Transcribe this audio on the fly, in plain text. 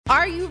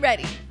Are you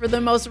ready for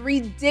the most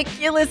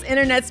ridiculous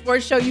internet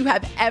sports show you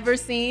have ever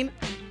seen?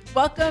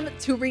 Welcome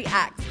to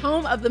React,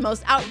 home of the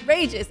most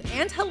outrageous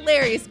and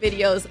hilarious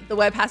videos the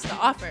web has to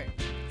offer.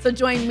 So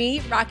join me,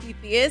 Rocky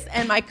Theus,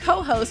 and my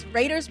co-host,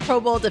 Raiders Pro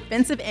Bowl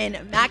defensive end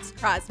Max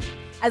Crosby,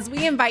 as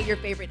we invite your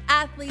favorite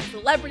athletes,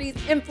 celebrities,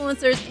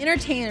 influencers,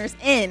 entertainers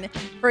in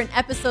for an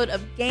episode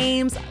of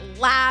games,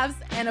 laughs,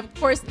 and of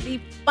course, the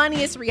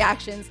funniest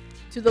reactions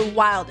to the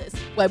wildest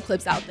web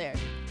clips out there.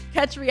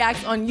 Catch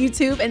Reacts on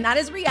YouTube, and that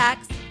is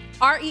Reacts,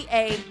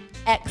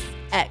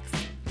 R-E-A-X-X.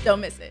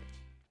 Don't miss it.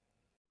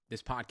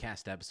 This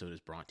podcast episode is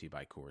brought to you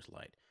by Coors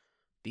Light.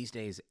 These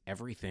days,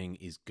 everything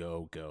is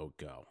go, go,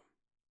 go.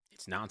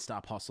 It's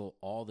nonstop hustle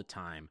all the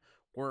time.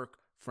 Work,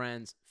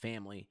 friends,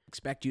 family,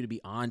 expect you to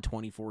be on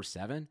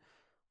 24/7?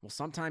 Well,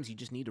 sometimes you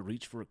just need to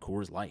reach for a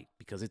Coors Light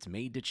because it's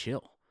made to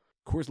chill.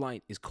 Coors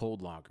Light is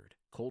cold lagered,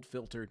 cold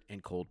filtered,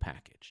 and cold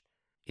packaged.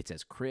 It's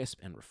as crisp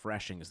and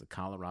refreshing as the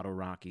Colorado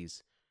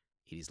Rockies.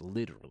 It is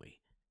literally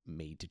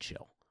made to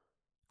chill.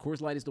 Coors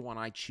Light is the one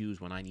I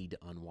choose when I need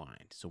to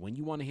unwind. So when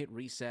you want to hit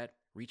reset,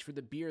 reach for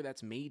the beer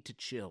that's made to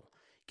chill.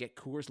 Get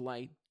Coors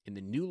Light in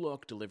the new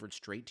look delivered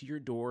straight to your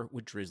door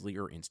with Drizzly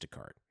or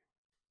Instacart.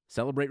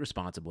 Celebrate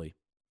responsibly.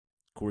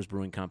 Coors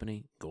Brewing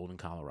Company, Golden,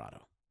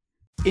 Colorado.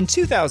 In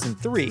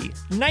 2003,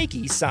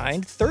 Nike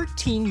signed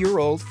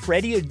 13-year-old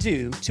Freddie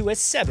Adu to a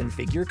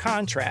 7-figure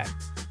contract.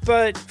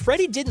 But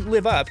Freddie didn't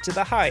live up to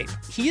the hype.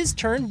 He has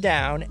turned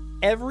down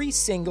every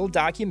single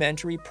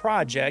documentary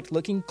project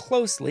looking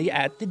closely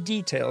at the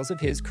details of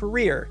his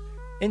career.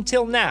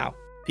 Until now.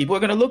 People are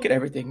going to look at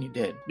everything you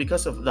did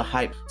because of the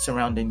hype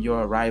surrounding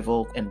your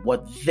arrival and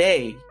what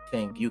they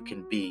think you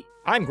can be.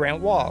 I'm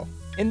Grant Wall,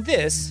 and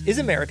this is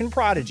American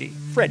Prodigy,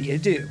 Freddie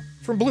Adu,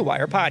 from Blue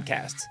Wire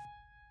Podcasts.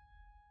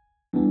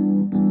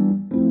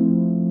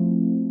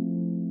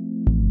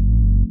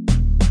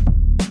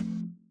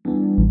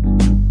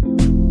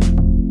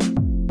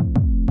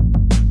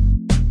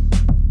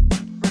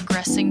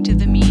 Regressing to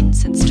the mean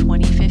since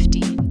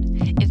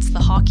 2015, it's the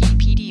Hockey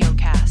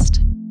PDO-cast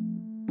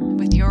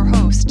with your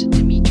host,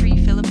 Dmitry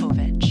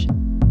Filipovich.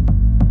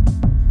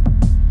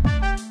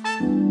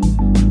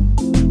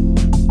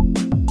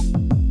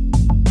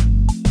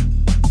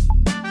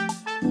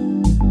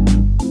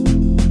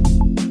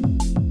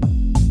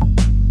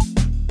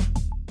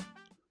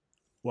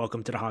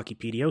 Welcome to the Hockey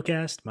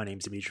PDO-cast. My name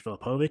is Dmitry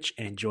Filipovich,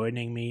 and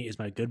joining me is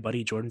my good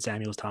buddy Jordan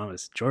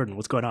Samuels-Thomas. Jordan,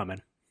 what's going on,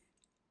 man?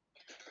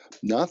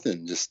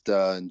 Nothing, just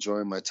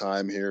enjoying my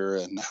time here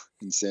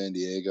in San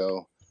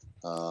Diego.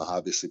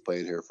 Obviously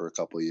played here for a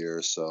couple of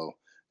years, so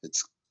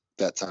it's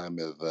that time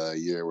of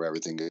year where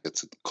everything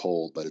gets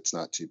cold, but it's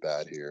not too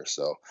bad here.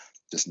 So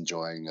just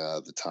enjoying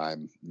the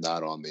time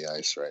not on the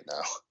ice right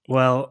now.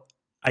 Well,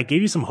 I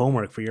gave you some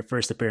homework for your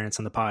first appearance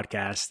on the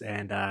podcast,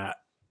 and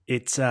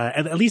it's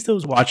at least I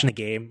was watching a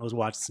game. I was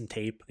watching some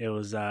tape. It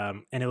was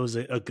and it was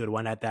a good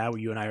one at that,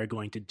 where you and I are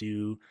going to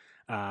do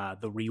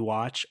the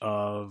rewatch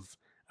of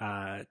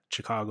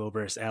Chicago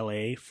versus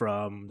LA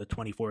from the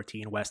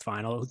 2014 West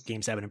Final,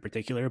 Game 7 in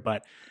particular.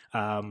 But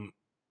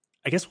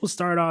I guess we'll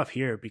start off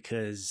here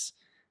because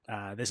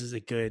this is a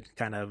good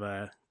kind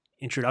of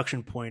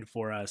introduction point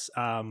for us.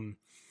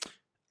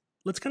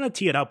 Let's kind of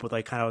tee it up with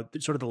like kind of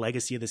sort of the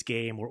legacy of this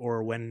game,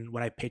 or when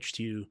I pitched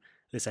you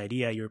this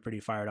idea, you were pretty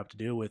fired up to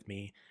do it with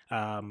me.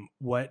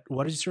 What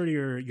is sort of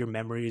your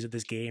memories of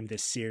this game,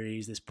 this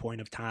series, this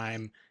point of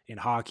time in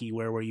hockey?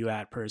 Where were you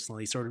at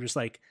personally? Sort of just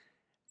like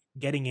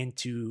getting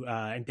into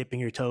and dipping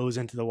your toes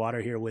into the water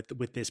here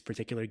with this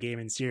particular game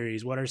and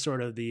series. What are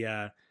sort of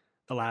the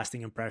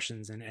lasting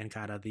impressions and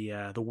kind of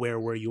the where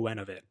were you when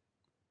of it?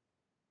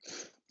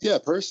 Yeah,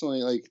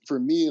 personally, like for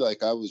me,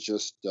 like I was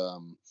just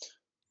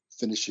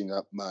finishing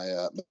up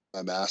my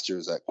my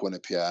master's at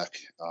Quinnipiac.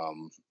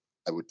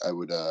 I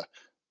would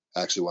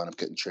actually wind up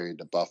getting traded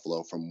to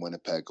Buffalo from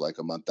Winnipeg like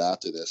a month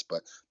after this,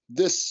 but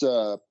this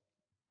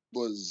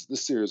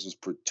series was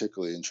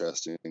particularly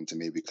interesting to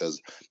me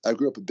because I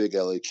grew up a big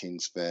LA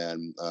Kings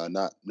fan,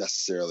 not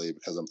necessarily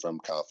because I'm from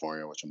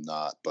California, which I'm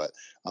not, but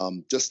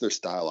just their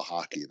style of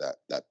hockey,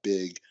 that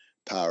big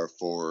power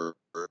forward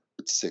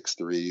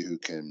 6'3" who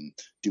can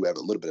do a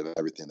little bit of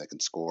everything. They can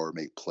score,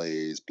 make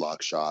plays,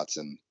 block shots,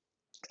 and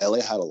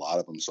LA had a lot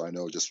of them. So I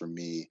know just for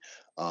me,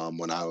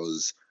 when I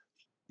was,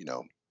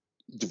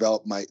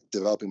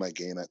 developing my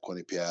game at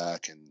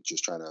Quinnipiac and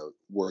just trying to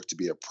work to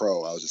be a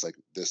pro, I was just like,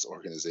 this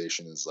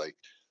organization is like,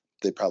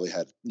 they probably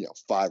had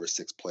 5 or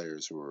 6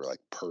 players who were like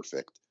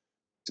perfect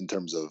in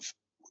terms of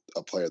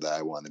a player that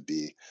I want to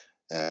be,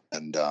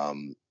 and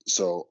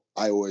so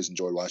I always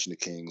enjoyed watching the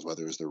Kings,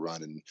 whether it was the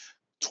run in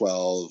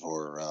 12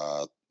 or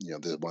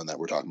the one that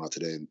we're talking about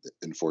today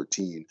in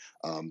 14.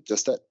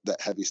 Just that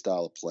heavy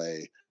style of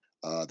play,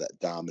 that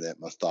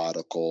dominant,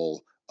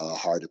 methodical,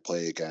 hard to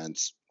play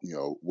against,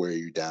 wear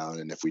you down.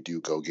 And if we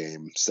do go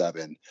game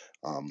 7,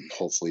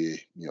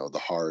 hopefully, the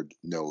hard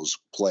nose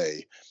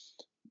play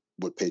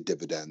would pay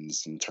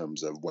dividends in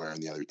terms of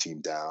wearing the other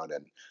team down,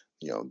 and,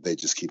 they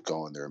just keep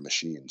going. They're a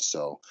machine.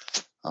 So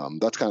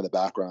that's kind of the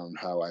background,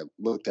 how I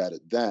looked at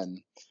it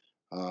then.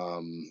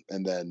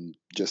 And then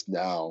just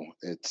now,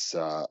 it's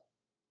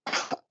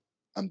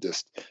I'm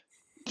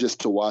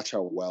just to watch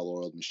how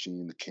well-oiled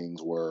machine the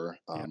Kings were,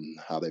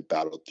 how they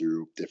battled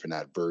through different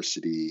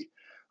adversity,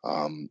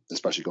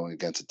 especially going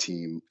against a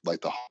team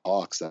like the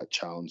Hawks that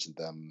challenged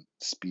them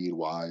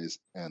speed-wise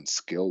and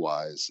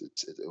skill-wise.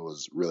 It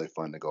was really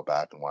fun to go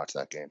back and watch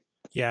that game.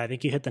 Yeah, I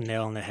think you hit the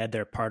nail on the head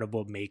there. Part of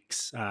what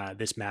makes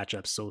this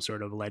matchup so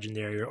sort of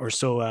legendary or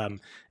so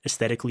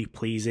aesthetically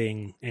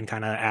pleasing and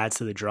kind of adds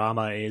to the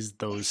drama is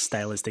those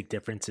stylistic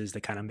differences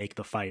that kind of make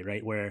the fight,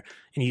 right?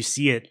 And you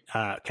see it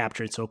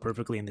captured so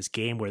perfectly in this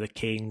game where the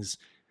Kings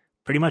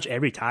pretty much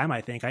every time,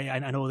 I think,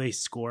 I know they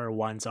score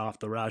once off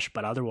the rush,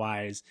 but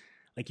otherwise,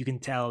 like you can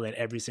tell that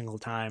every single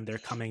time they're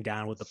coming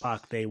down with the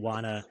puck, they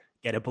want to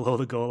get it below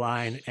the goal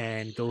line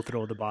and go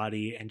throw the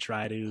body and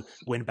try to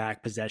win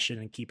back possession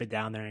and keep it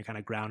down there and kind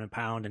of ground and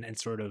pound and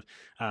sort of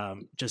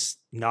just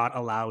not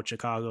allow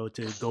Chicago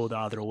to go the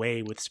other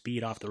way with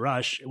speed off the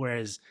rush.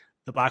 Whereas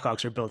the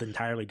Blackhawks are built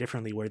entirely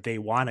differently where they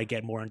want to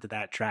get more into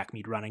that track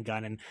meet run and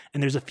gun.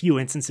 And there's a few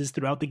instances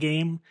throughout the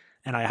game,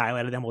 and I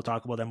highlighted them. We'll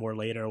talk about them more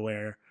later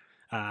where,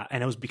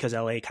 and it was because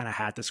LA kind of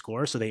had to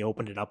score. So they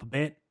opened it up a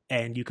bit.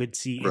 And you could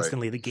see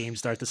instantly the game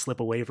start to slip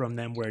away from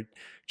them where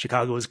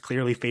Chicago was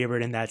clearly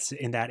favored in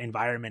that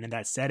environment, in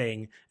that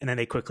setting. And then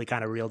they quickly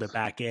kind of reeled it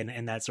back in.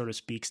 And that sort of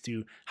speaks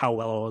to how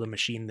well-oiled a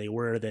machine they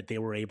were, that they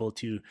were able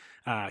to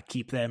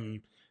keep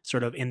them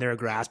sort of in their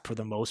grasp for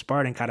the most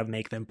part and kind of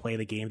make them play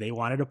the game they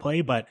wanted to play.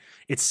 But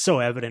it's so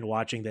evident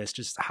watching this,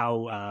 just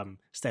how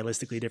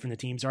stylistically different the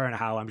teams are and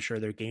how I'm sure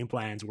their game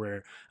plans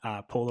were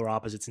polar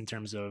opposites in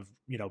terms of,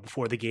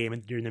 before the game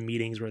and during the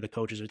meetings where the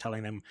coaches are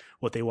telling them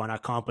what they want to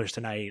accomplish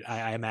tonight.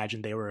 I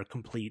imagine they were a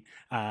complete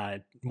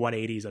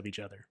 180s of each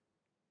other.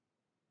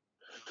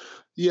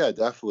 Yeah,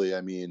 definitely.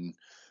 I mean,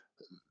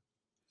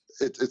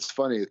 it's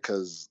funny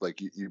because like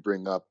you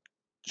bring up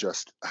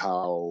just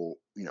how,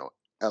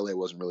 LA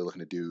wasn't really looking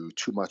to do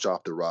too much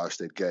off the rush.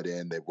 They'd get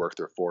in, they'd work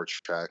their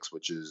forechecks,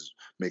 which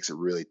makes it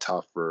really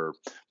tough for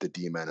the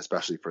D-men,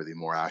 especially for the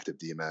more active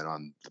D-men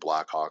on the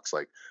Blackhawks,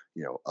 like,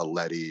 a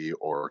Letty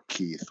or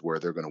Keith, where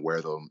they're going to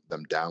wear them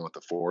down with the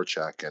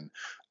forecheck. And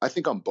I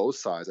think on both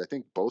sides, I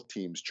think both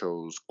teams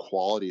chose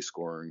quality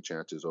scoring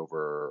chances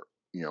over,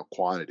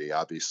 quantity.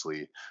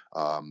 Obviously,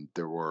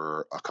 there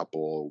were a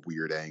couple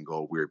weird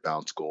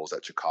bounce goals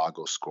that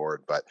Chicago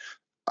scored, but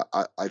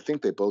I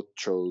think they both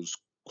chose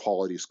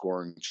quality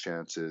scoring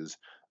chances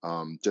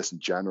just in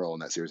general in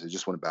that series. They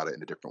just went about it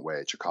in a different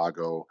way.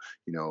 Chicago,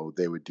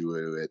 they would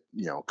do it,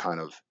 kind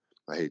of,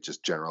 I hate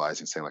just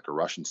generalizing, saying like a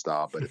Russian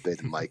style, but if they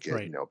didn't like it,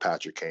 Right.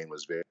 Patrick Kane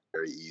was very,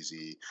 very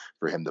easy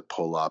for him to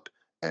pull up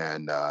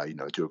and,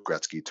 do a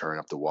Gretzky turn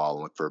up the wall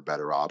and look for a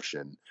better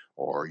option,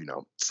 or,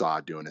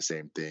 Saad doing the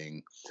same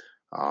thing.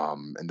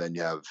 And then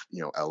you have,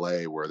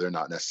 LA, where they're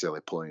not necessarily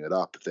pulling it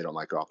up. If they don't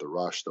like it off the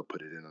rush, they'll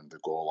put it in on the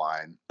goal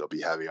line. They'll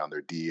be heavy on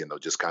their D, and they'll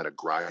just kind of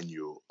grind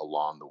you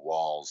along the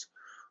walls,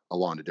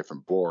 along the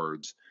different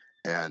boards.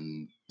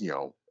 And,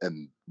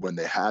 and when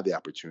they had the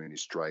opportunity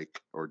to strike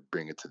or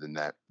bring it to the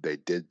net, they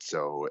did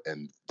so,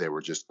 and they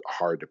were just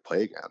hard to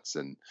play against.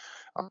 And,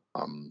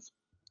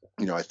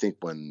 I think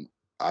when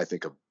I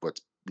think of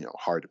what's,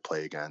 hard to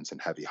play against in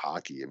heavy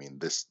hockey, I mean,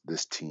 this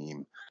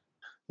team,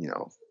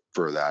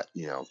 for that,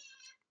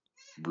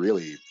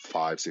 really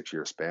 5-6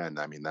 year span.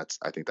 I mean,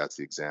 I think that's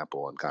the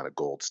example and kind of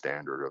gold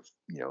standard of,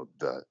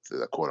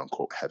 the quote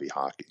unquote heavy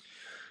hockey.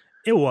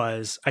 It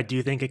was. I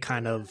do think it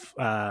kind of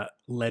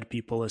led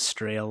people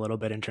astray a little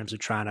bit in terms of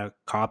trying to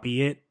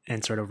copy it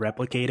and sort of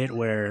replicate it,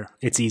 where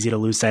it's easy to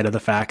lose sight of the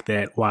fact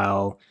that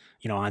while,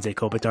 Anze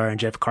Kopitar and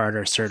Jeff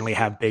Carter certainly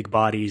have big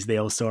bodies, they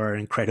also are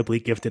incredibly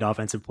gifted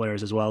offensive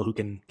players as well who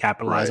can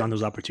capitalize on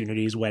those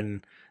opportunities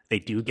when they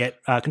do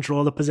get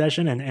control of the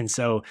possession. And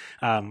so,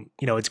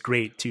 it's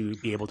great to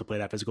be able to play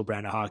that physical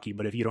brand of hockey,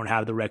 but if you don't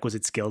have the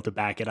requisite skill to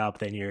back it up,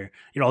 then you're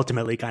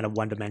ultimately kind of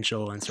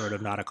one-dimensional and sort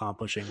of not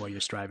accomplishing what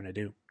you're striving to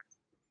do.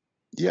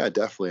 Yeah,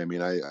 definitely. I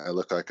mean, I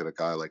look like at a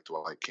guy like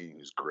Dwight King,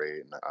 who's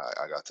great, and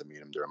I got to meet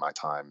him during my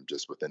time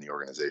just within the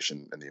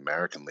organization in the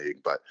American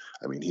League. But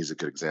I mean, he's a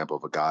good example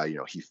of a guy.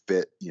 He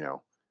fit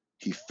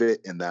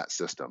in that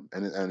system.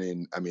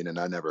 And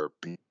I never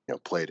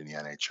played in the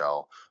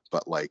NHL,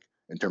 but like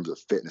in terms of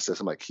fit in the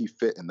system, like he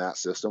fit in that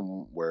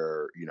system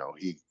where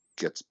he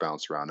gets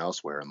bounced around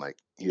elsewhere, and like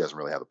he doesn't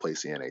really have a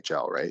place in the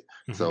NHL, right?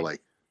 Mm-hmm. So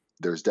like,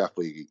 there's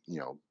definitely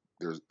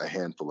there's a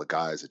handful of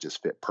guys that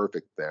just fit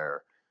perfect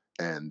there.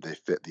 And they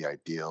fit the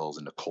ideals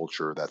and the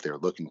culture that they're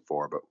looking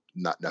for, but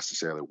not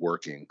necessarily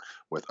working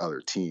with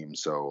other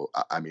teams. So,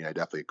 I mean, I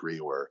definitely agree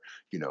where,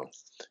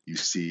 you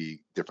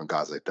see different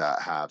guys like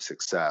that have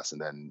success,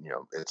 and then,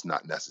 it's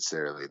not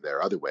necessarily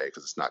their other way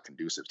because it's not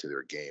conducive to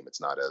their game.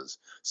 It's not as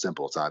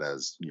simple. It's not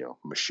as,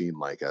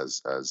 machine-like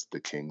as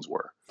the Kings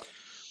were.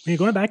 When you're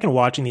going back and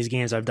watching these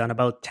games, I've done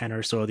about 10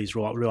 or so of these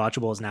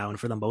rewatchables now. And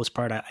for the most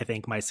part, I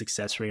think my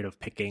success rate of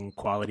picking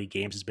quality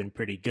games has been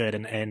pretty good.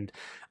 And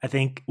I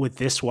think with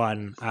this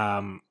one,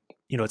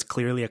 it's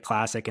clearly a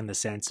classic in the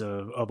sense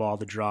of all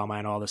the drama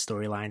and all the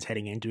storylines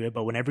heading into it.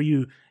 But whenever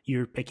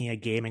you're picking a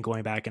game and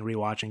going back and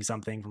rewatching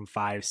something from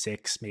 5,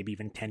 6, maybe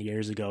even 10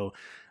 years ago,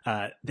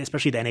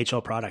 especially the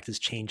NHL product has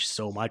changed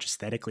so much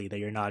aesthetically that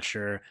you're not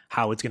sure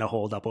how it's going to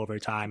hold up over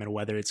time and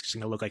whether it's just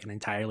going to look like an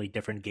entirely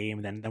different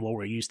game than what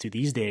we're used to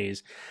these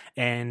days.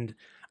 And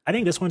I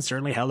think this one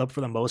certainly held up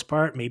for the most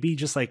part. Maybe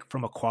just like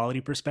from a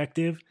quality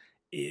perspective,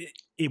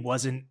 it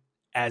wasn't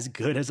as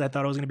good as I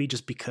thought it was going to be,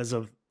 just because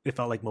of it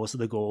felt like most of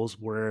the goals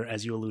were,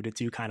 as you alluded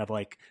to, kind of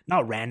like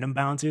not random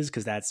bounces,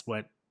 because that's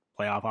what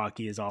playoff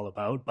hockey is all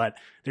about, but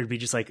there'd be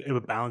just like it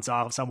would bounce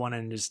off someone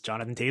and just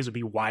Jonathan Toews would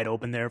be wide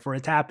open there for a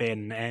tap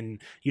in,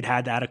 and you'd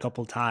had that a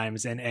couple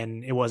times, and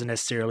it wasn't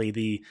necessarily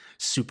the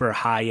super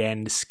high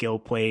end skill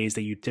plays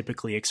that you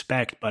typically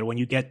expect. But when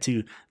you get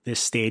to this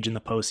stage in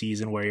the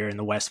postseason where you're in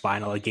the West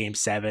Final, a game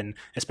 7,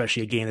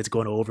 especially a game that's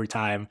going to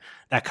overtime,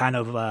 that kind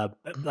of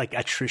like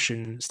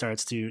attrition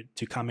starts to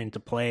come into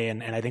play,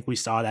 and I think we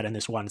saw that in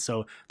this one.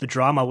 So the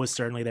drama was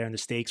certainly there and the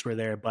stakes were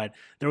there, but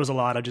there was a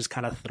lot of just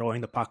kind of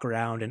throwing the puck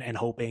around and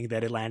hoping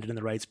that it landed in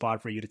the right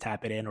spot for you to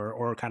tap it in,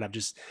 or kind of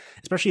just,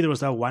 especially there was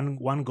that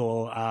one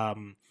goal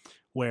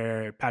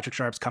where Patrick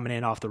Sharp's coming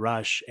in off the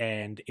rush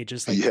and it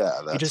just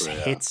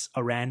hits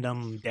a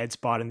random dead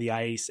spot in the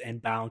ice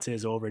and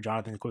bounces over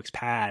Jonathan Quick's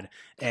pad.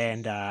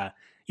 And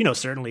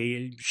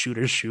certainly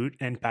shooters shoot,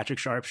 and Patrick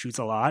Sharp shoots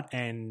a lot,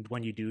 and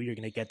when you do, you're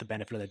going to get the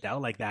benefit of the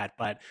doubt like that.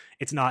 But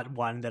it's not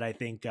one that I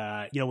think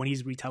when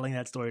he's retelling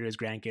that story to his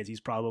grandkids, he's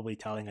probably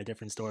telling a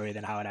different story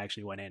than how it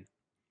actually went in.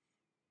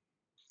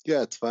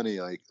 Yeah, it's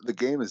funny. Like, the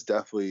game is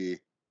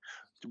definitely,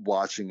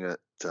 watching it,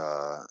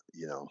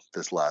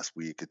 this last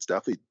week, it's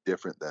definitely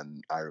different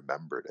than I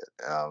remembered it.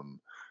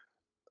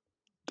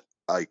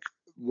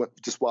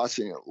 Just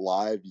watching it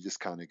live, you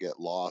just kind of get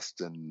lost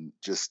in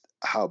just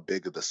how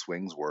big of the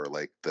swings were.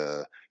 Like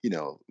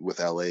with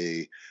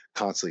LA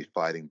constantly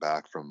fighting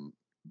back from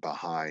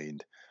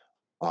behind,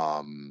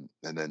 and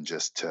then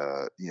just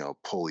to,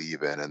 pull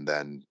even. And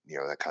then,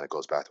 that kind of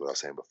goes back to what I was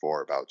saying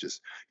before about just,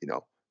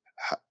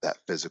 that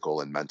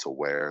physical and mental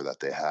wear that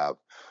they have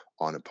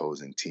on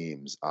opposing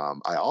teams.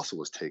 I also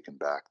was taken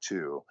back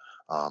too,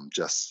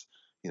 just,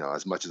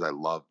 as much as I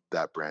love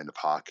that brand of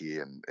hockey,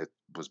 and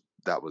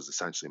that was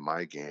essentially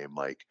my game,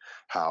 like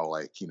how,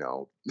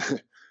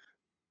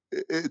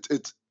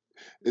 it's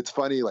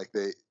funny, like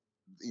they,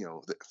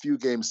 the few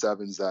game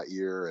 7s that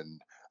year, and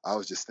I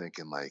was just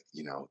thinking, like,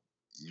 you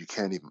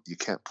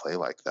can't play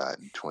like that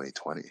in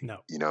 2020.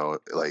 No.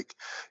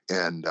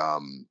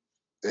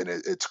 And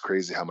it's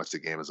crazy how much the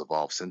game has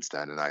evolved since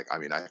then. And I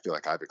mean, I feel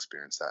like I've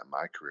experienced that in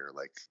my career.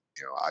 Like,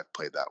 I've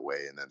played that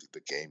way, and then the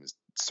game has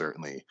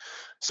certainly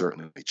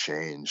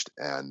changed.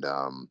 And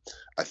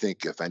I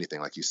think, if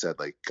anything, like you said,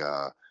 like,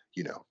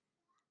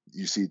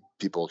 you see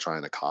people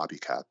trying to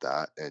copycat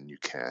that, and you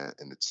can't,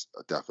 and it's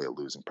definitely a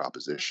losing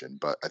proposition.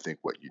 But I think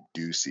what you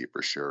do see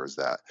for sure is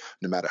that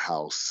no matter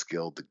how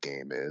skilled the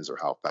game is or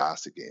how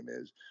fast the game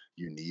is,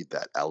 you need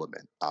that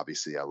element.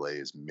 Obviously, LA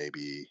is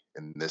maybe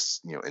in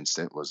this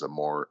instant was a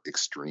more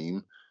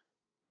extreme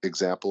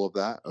example of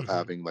that, of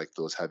having like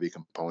those heavy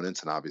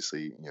components. And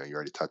obviously, you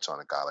already touched on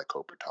a guy like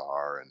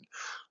Kopitar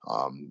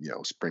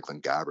and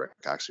Sprinkling Gabrick.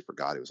 I actually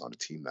forgot he was on a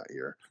team that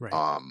year. Right.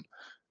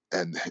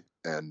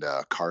 And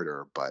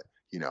Carter. But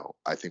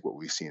I think what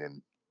we've seen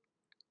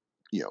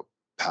in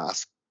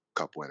past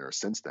cup winners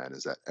since then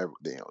is that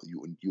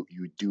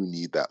you do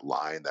need that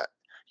line, that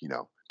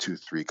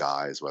 2-3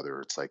 guys,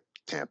 whether it's like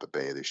Tampa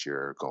Bay this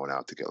year going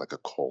out to get like a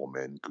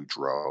Coleman,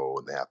 Goudreau,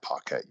 and they have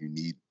Paquette. You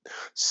need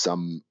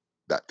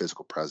that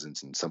physical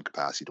presence and some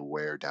capacity to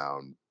wear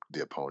down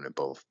the opponent,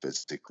 both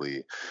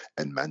physically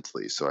and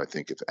mentally. So I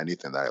think, if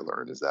anything that I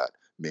learned, is that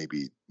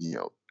maybe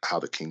how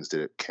the Kings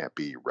did it can't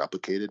be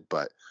replicated,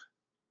 but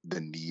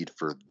the need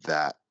for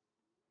that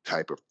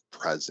type of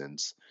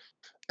presence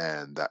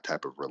and that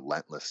type of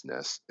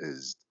relentlessness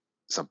is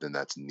something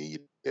that's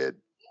needed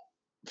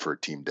for a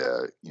team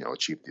to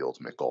achieve the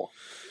ultimate goal.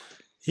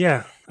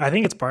 Yeah, I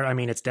think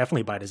it's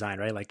definitely by design,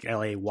 right? Like,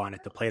 LA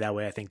wanted to play that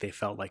way. I think they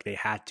felt like they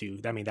had to.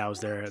 I mean, that was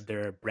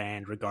their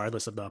brand,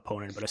 regardless of the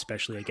opponent, but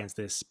especially against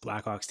this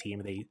Blackhawks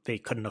team, they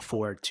couldn't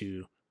afford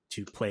to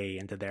play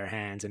into their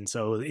hands. And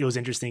so it was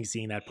interesting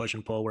seeing that push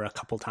and pull, where a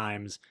couple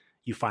times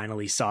you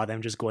finally saw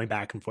them just going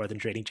back and forth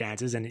and trading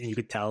chances, and you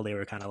could tell they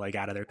were kind of like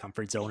out of their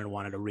comfort zone and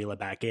wanted to reel it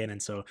back in.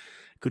 And so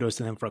kudos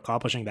to them for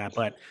accomplishing that.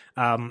 But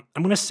I'm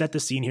going to set the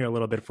scene here a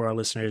little bit for our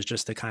listeners,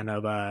 just to kind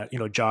of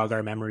jog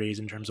our memories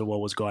in terms of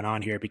what was going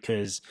on here,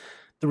 because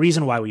the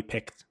reason why we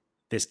picked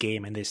this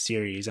game and this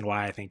series, and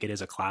why I think it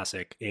is a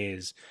classic,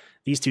 is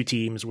these two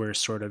teams were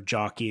sort of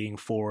jockeying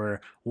for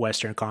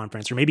Western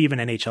Conference or maybe even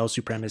NHL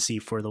supremacy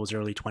for those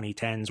early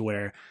 2010s,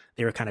 where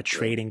they were kind of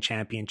trading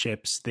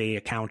championships. They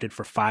accounted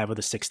for 5 of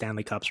the 6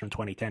 Stanley Cups from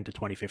 2010 to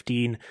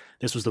 2015.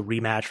 This was the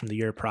rematch from the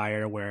year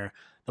prior where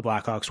the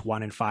Blackhawks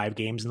won in 5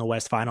 games in the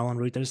West Final en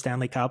route to the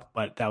Stanley Cup,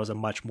 but that was a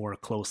much more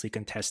closely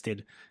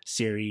contested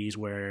series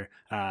where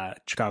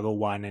Chicago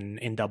won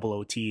in double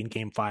OT in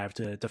Game 5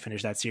 to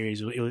finish that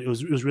series. It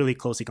was really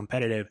closely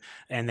competitive.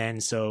 And then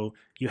so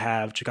you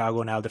have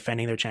Chicago now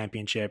defending their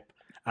championship.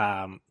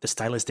 The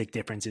stylistic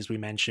differences we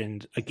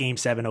mentioned, a Game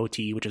 7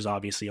 OT, which is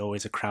obviously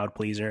always a crowd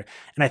pleaser.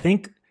 And I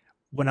think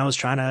when I was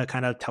trying to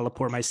kind of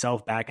teleport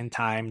myself back in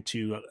time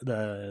to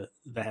the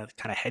kind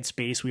of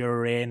headspace we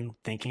were in,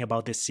 thinking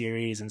about this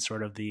series and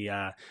sort of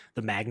the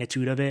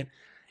magnitude of it,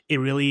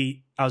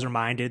 I was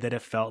reminded that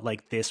it felt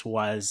like this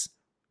was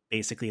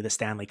basically the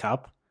Stanley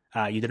Cup.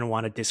 You didn't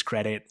want to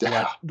discredit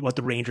what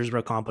the Rangers were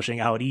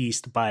accomplishing out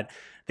east, but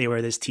they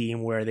were this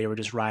team where they were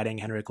just riding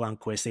Henrik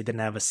Lundqvist. They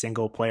didn't have a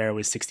single player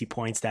with 60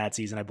 points that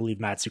season. I believe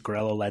Matt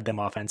Zuccarello led them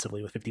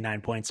offensively with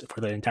 59 points for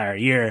the entire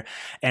year,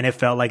 and it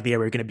felt like they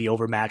were going to be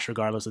overmatched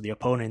regardless of the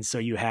opponents. So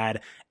you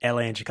had LA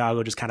and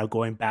Chicago just kind of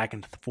going back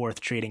and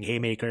forth, trading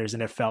haymakers,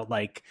 and it felt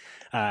like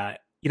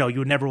you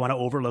would never want to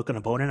overlook an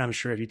opponent. I'm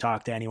sure if you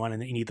talk to anyone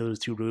in any of those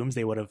two rooms,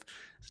 they would have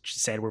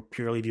said, we're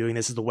purely viewing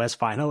this as the West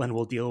Final and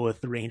we'll deal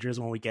with the Rangers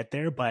when we get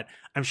there. But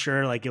I'm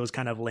sure like it was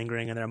kind of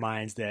lingering in their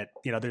minds that,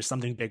 there's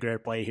something bigger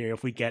at play here.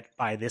 If we get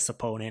by this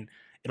opponent,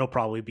 it'll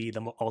probably be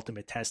the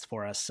ultimate test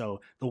for us.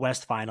 So the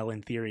West Final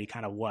in theory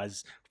kind of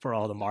was for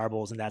all the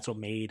marbles. And that's what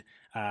made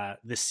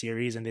this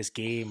series and this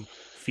game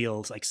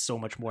feels like so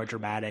much more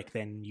dramatic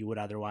than you would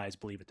otherwise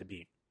believe it to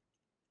be.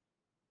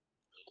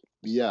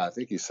 Yeah, I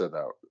think you said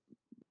that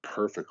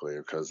perfectly,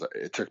 because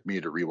it took me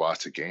to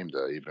rewatch the game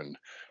to even,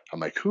 I'm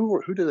like, who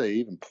do they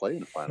even play in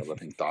the finals? I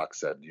think Doc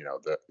said,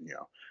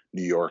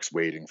 New York's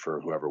waiting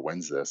for whoever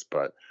wins this,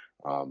 but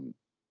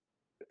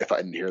if I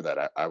didn't hear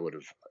that, I would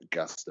have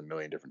guessed a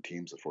million different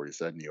teams before you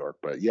said New York.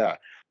 But yeah,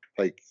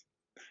 like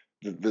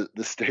the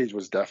stage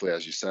was definitely,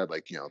 as you said,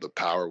 like, the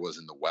power was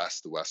in the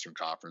West. The Western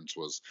Conference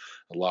was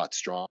a lot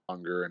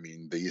stronger. I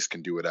mean, the East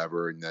can do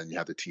whatever, and then you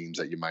have the teams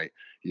that you might,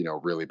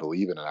 really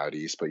believe in out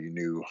East, but you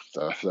knew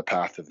the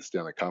path to the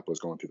Stanley Cup was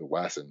going through the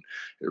West, and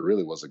it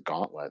really was a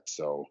gauntlet.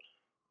 So,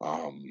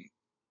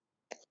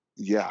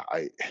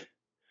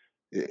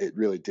 it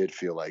really did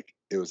feel like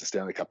it was a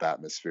Stanley Cup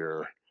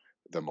atmosphere,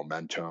 the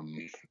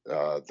momentum,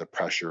 the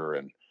pressure,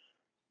 and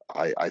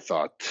I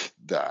thought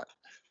that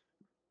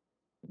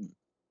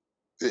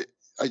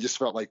I just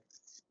felt like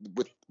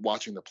with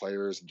watching the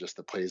players and just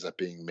the plays that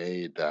being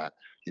made that,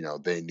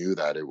 they knew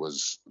that it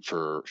was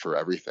for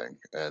everything.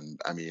 And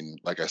I mean,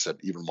 like I said,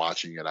 even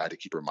watching it, I had to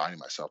keep reminding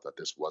myself that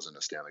this wasn't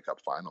a Stanley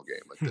Cup final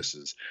game. Like this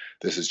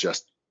is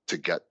just to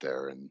get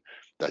there. And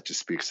that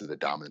just speaks to the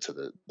dominance of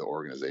the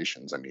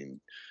organizations. I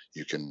mean,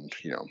 you can,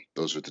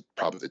 those are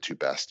probably the 2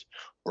 best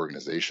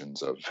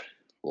organizations of,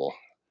 well,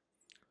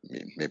 I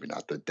mean, maybe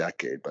not the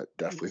decade, but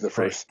definitely the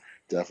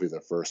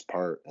first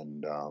part.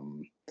 And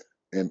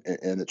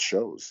it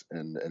shows,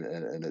 and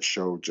it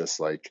showed just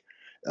like,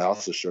 it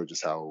also showed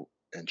just how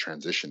in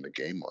transition the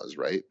game was,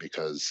 right?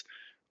 Because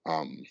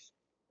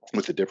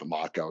with the different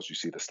lockouts, you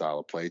see the style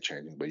of play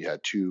changing, but you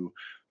had 2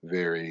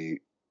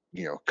 very,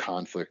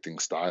 conflicting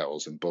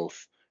styles, and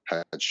both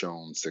had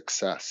shown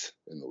success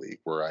in the league,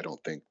 where I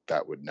don't think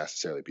that would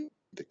necessarily be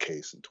the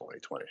case in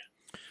 2020.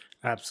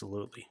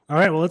 Absolutely. All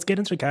right, well, let's get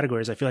into the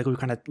categories. I feel like we've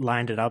kind of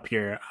lined it up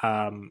here.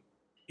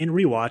 In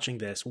rewatching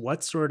this,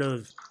 what sort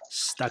of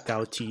stuck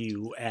out to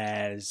you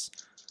as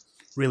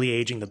really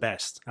aging the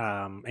best?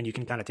 And you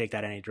can kind of take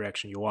that any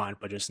direction you want,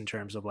 but just in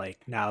terms of like,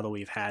 now that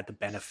we've had the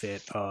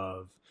benefit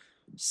of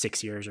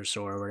 6 years or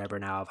so or whatever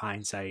now of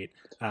hindsight,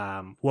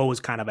 what was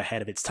kind of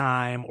ahead of its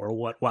time, or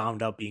what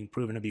wound up being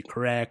proven to be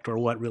correct, or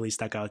what really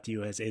stuck out to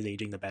you as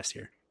aging the best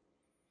here?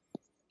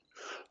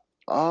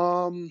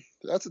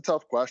 That's a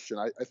tough question.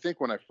 I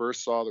think when I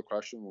first saw the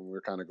question, when we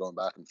were kind of going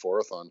back and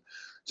forth on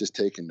just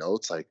taking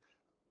notes, like,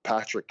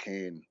 Patrick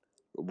Kane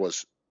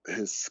was,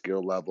 his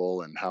skill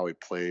level and how he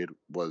played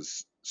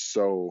was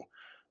so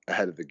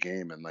ahead of the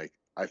game. And like,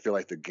 I feel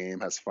like the game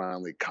has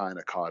finally kind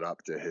of caught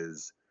up to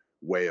his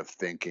way of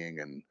thinking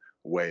and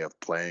way of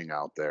playing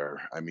out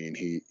there. I mean,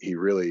 he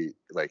really,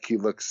 like, he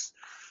looks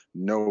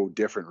no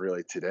different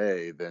really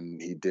today than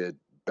he did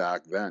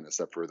back then,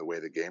 except for the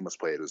way the game was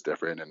played was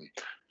different. And,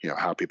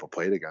 how people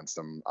played against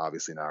him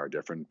obviously now are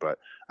different. But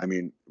I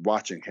mean,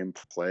 watching him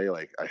play,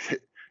 like, I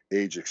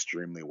aged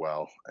extremely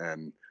well.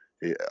 And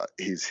I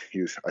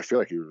feel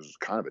like he was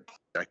kind of a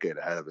decade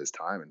ahead of his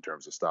time in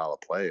terms of style of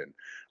play. And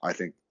I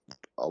think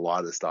a lot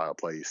of the style of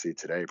play you see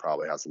today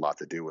probably has a lot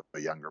to do with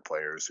the younger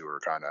players who are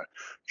kind of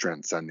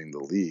transcending the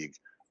league,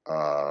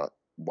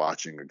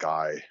 watching a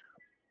guy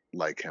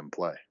like him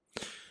play.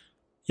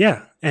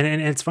 Yeah. And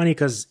it's funny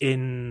because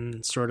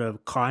in sort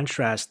of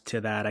contrast to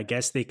that, I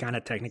guess they kind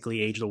of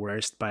technically age the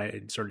worst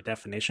by sort of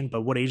definition,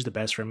 but what aged the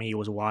best for me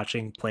was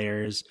watching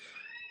players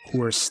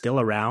who are still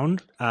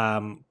around,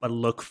 but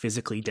look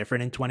physically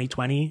different in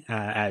 2020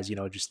 as,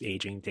 just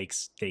aging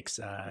takes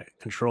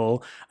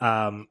control.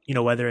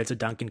 Whether it's a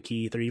Duncan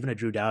Keith or even a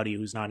Drew Doughty,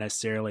 who's not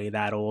necessarily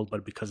that old,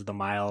 but because of the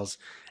miles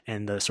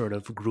and the sort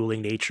of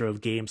grueling nature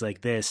of games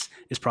like this,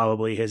 is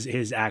probably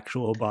his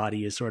actual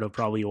body is sort of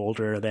probably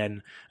older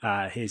than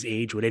his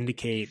age would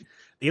indicate.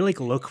 They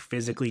look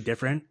physically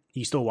different.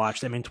 You still watch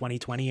them in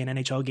 2020 in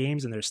NHL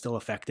games, and they're still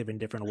effective in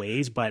different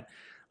ways, but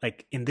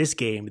in this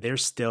game, they're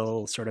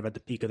still sort of at the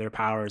peak of their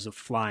powers of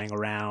flying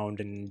around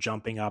and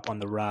jumping up on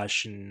the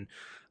rush and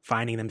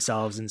finding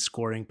themselves in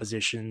scoring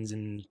positions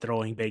and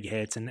throwing big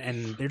hits. And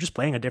they're just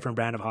playing a different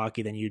brand of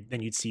hockey than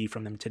you'd see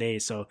from them today.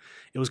 So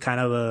it was kind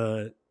of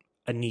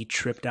a neat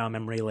trip down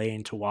memory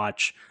lane to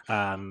watch,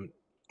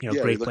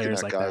 great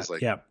players like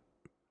that.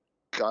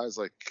 Guys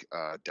like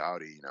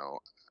Doughty,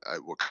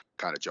 what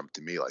kind of jumped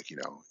to me,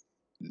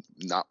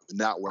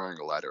 not wearing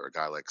a letter, a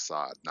guy like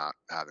Saad not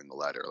having a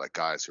letter,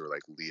 guys who are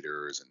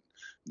leaders and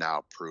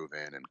now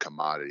proven and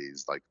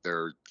commodities,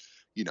 they're,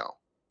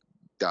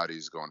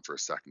 Doughty's going for a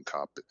second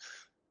cup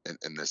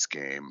in this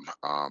game.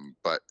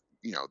 But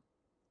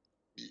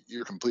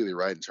you're completely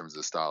right in terms of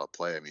the style of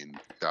play. I mean,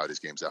 Doughty's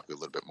game's definitely a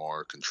little bit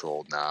more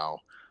controlled now.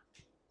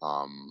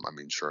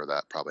 Sure,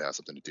 that probably has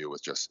something to do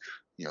with just,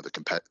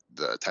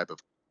 the type of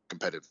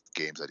competitive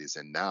games that he's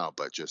in now,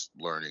 but just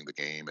learning the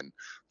game and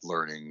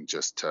learning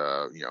just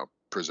to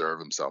preserve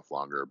himself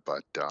longer.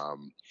 But I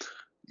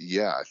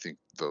think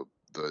the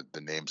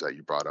names that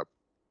you brought up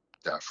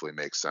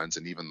definitely make sense,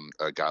 and even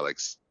a guy like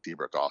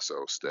Seabrook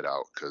also stood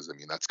out, because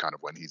that's kind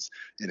of when he's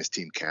in his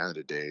Team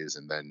Canada days,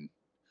 and then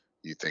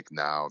you think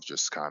now of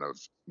just kind of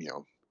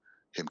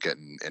him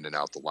getting in and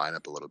out the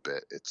lineup a little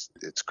bit.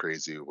 It's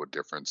crazy what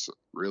difference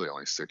really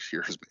only 6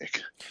 years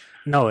make.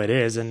 No, it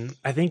is. And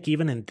I think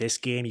even in this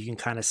game, you can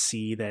kind of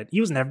see that he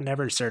was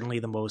never certainly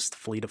the most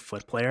fleet of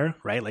foot player,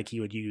 right? He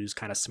would use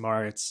kind of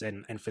smarts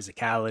and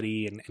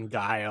physicality and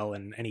guile,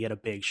 and he had a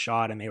big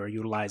shot, and they were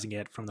utilizing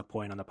it from the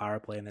point on the power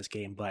play in this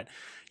game. But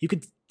you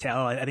could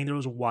tell, I think there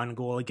was one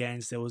goal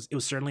against. It was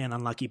certainly an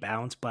unlucky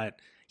bounce, but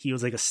he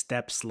was a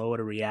step slow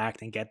to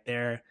react and get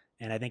there.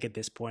 And I think at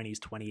this point, he's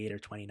 28 or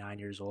 29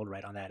 years old,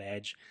 right on that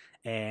edge.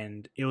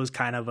 And it was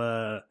kind of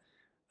a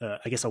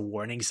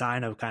warning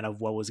sign of kind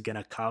of what was going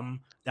to come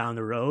down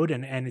the road.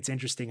 And it's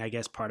interesting, I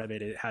guess part of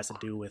it has to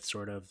do with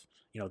sort of,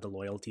 the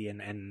loyalty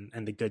and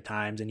the good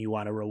times. And you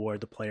want to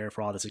reward the player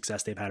for all the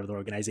success they've had with the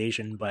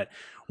organization. But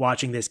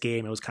watching this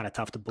game, it was kind of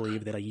tough to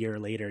believe that a year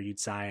later you'd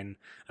sign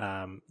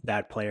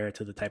that player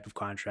to the type of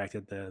contract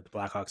that the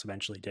Blackhawks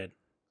eventually did.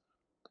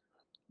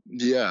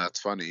 Yeah,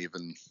 it's funny.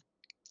 Even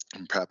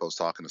Prep, I was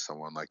talking to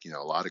someone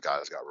a lot of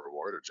guys got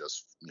rewarded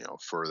just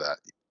for that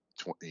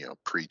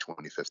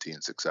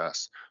pre-2015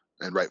 success,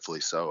 and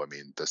rightfully so.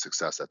 The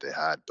success that they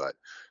had, but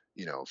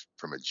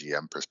from a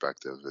GM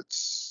perspective,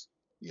 it's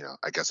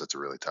I guess it's a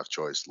really tough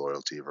choice: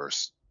 loyalty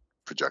versus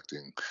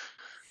projecting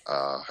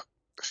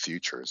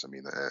futures.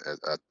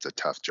 That's a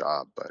tough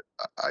job, but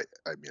I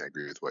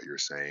agree with what you're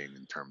saying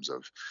in terms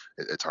of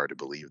it's hard to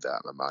believe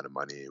that amount of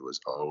money was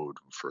owed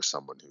for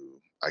someone who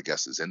I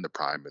guess is in the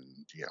prime,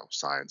 and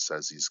science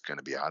says he's going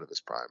to be out of his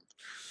prime.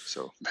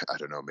 So I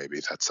don't know, maybe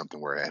that's something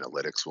where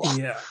analytics will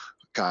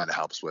kind of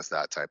helps with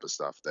that type of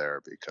stuff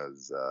there,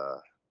 because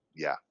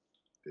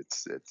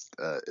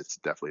it's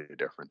definitely a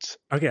difference.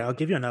 Okay, I'll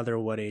give you another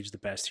what age the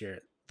best here.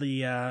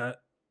 The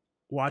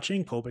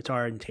watching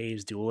Kopitar and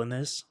Taves duel in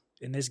this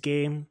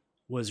game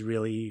was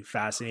really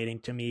fascinating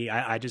to me.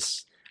 I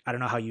don't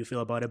know how you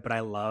feel about it, but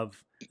I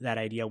love that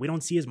idea. We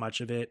don't see as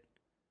much of it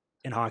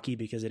in hockey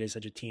because it is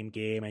such a team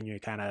game, and you're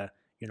kind of,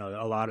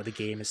 a lot of the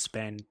game is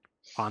spent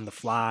on the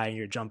fly, and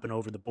you're jumping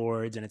over the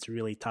boards, and it's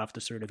really tough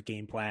to sort of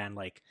game plan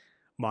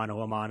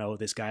mano a mano.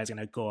 This guy's going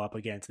to go up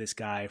against this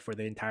guy for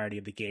the entirety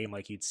of the game,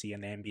 like you'd see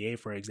in the NBA,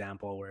 for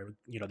example, where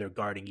they're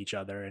guarding each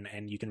other,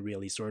 and you can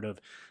really sort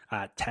of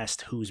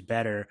test who's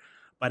better.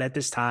 But at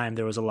this time,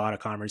 there was a lot of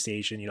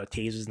conversation.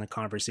 Taves was in the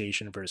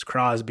conversation versus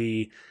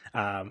Crosby,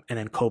 and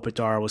then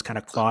Kopitar was kind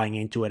of clawing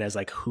into it as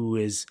who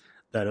is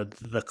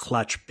the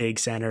clutch big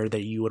center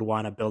that you would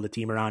want to build a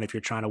team around if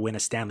you're trying to win a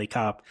Stanley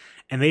Cup.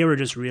 And they were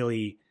just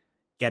really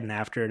getting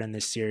after it in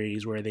this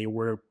series, where they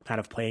were kind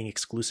of playing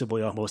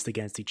exclusively almost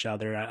against each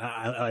other.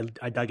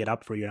 I dug it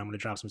up for you, and I'm going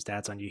to drop some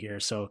stats on you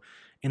here. So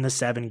in the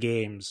 7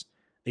 games,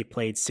 they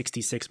played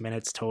 66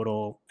 minutes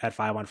total at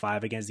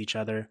 5-on-5 against each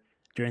other.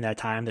 During that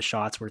time, the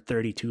shots were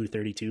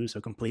 32-32, so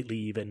completely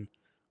even.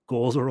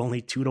 Goals were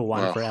only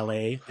 2-1 for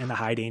LA, and the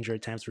high danger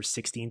attempts were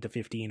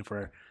 16-15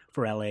 for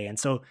LA. And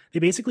so they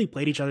basically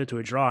played each other to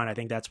a draw, and I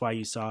think that's why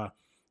you saw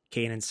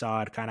Kane and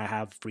Saad kind of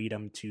have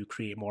freedom to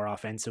create more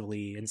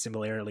offensively. And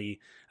similarly,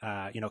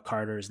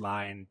 Carter's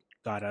line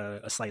got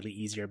a slightly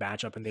easier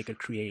matchup, and they could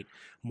create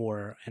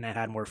more and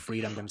had more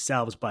freedom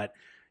themselves. But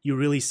you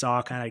really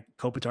saw kind of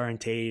Kopitar and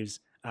Taves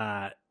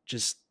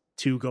just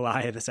two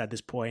Goliaths at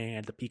this point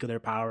at the peak of their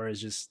power,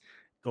 is just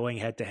going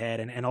head to head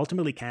and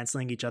ultimately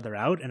canceling each other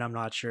out. And I'm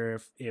not sure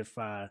if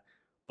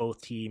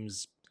both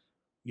teams,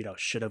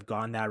 should have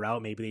gone that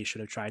route. Maybe they should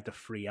have tried to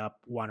free up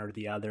one or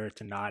the other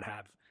to not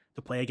have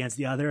to play against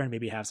the other and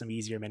maybe have some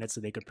easier minutes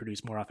so they could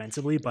produce more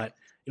offensively. But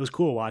it was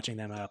cool watching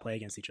them play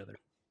against each other.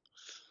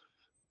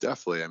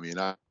 Definitely. I mean,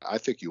 I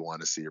think you want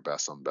to see your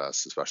best on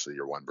best, especially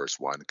your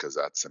 1-versus-1, because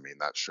that's, I mean,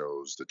 that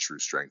shows the true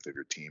strength of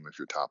your team. If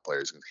your top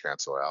players can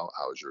cancel out,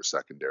 how is your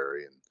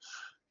secondary and,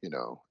 you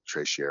know,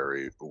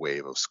 tertiary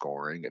wave of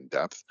scoring and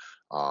depth?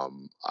 I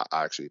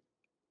actually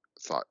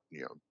thought,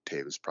 you know,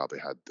 Taves probably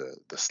had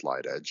the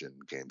slight edge in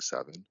Game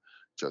 7,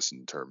 just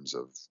in terms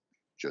of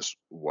just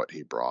what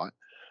he brought.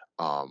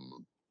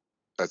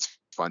 That's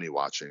funny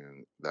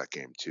watching that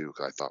game too,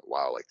 because I thought,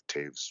 wow, like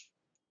Taves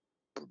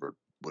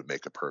would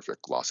make a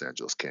perfect Los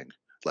Angeles King.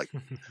 Like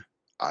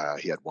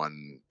he had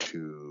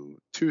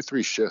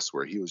 3 shifts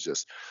where he was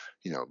just,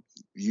 you know,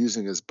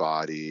 using his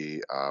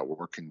body,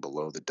 working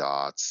below the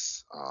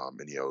dots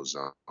in the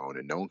ozone,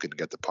 and no one could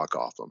get the puck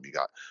off him. You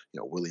got, you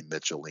know, Willie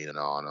Mitchell leaning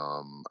on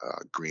him,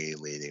 Green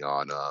leaning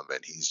on him,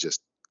 and he's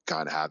just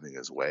kind of having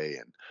his way.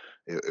 And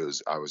it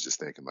was, I was just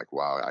thinking like,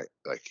 wow,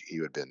 he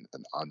would have been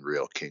an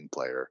unreal King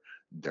player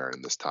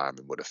during this time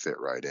and would have fit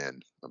right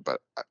in.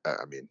 But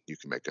I mean, you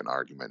can make an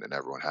argument, and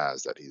everyone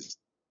has, that you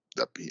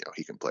know,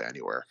 he can play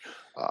anywhere.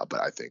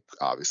 But I think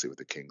obviously with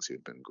the Kings,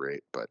 he'd been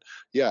great. But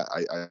yeah,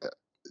 I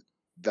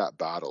that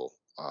battle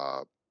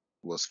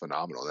was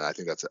phenomenal, and I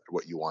think that's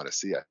what you want to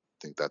see. I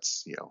think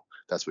that's, you know,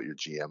 that's what your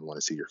GM want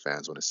to see, your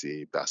fans want to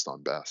see, best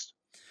on best.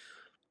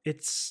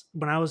 It's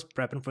when I was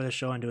prepping for the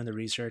show and doing the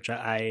research, so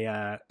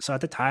at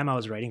the time I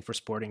was writing for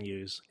Sporting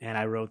News, and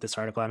I wrote this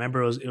article. I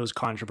remember it was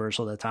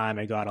controversial at the time.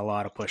 I got a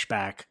lot of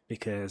pushback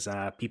because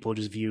people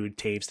just viewed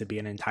Taves to be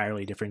an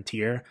entirely different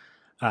tier.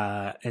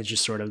 It's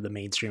just sort of the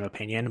mainstream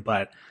opinion.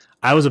 But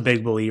I was a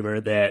big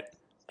believer that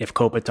if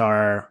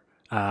Kopitar,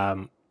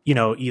 you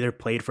know, either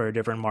played for a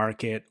different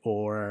market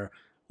or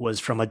was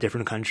from a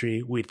different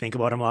country, we'd think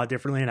about him a lot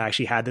differently. And I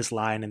actually had this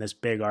line in this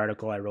big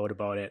article I wrote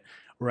about it,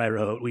 where I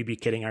wrote, we'd be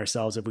kidding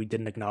ourselves if we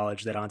didn't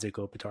acknowledge that Anze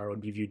Kopitar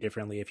would be viewed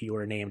differently if he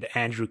were named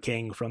Andrew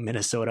King from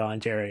Minnesota,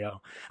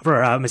 Ontario, for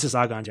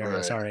Mississauga, Ontario,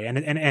 right. Sorry.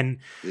 And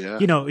yeah.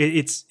 You know,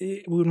 it's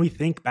when we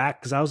think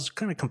back, because I was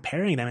kind of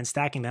comparing them and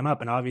stacking them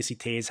up, and obviously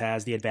Taves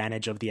has the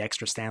advantage of the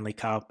extra Stanley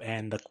Cup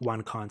and the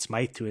one Conn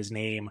Smythe to his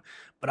name,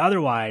 but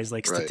otherwise,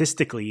 like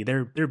statistically,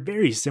 they're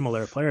very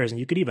similar players, and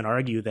you could even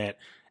argue that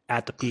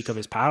at the peak of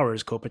his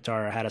powers,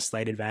 Kopitar had a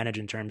slight advantage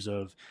in terms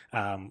of,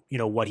 you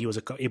know, what he was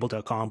able to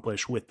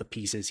accomplish with the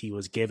pieces he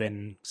was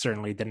given.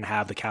 Certainly didn't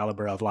have the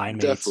caliber of line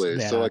mates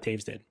that so, like,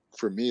 Taves did.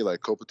 For me,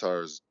 like,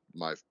 Kopitar is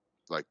my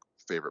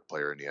favorite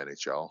player in the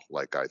NHL.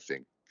 Like, I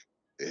think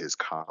his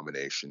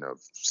combination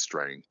of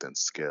strength and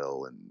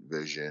skill and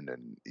vision,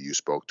 and you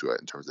spoke to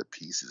it in terms of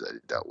pieces that he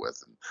dealt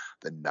with and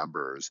the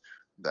numbers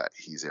that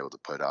he's able to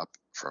put up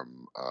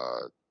from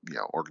you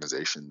know,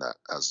 organization that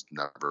has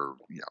never,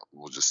 you know,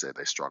 we'll just say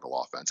they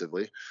struggle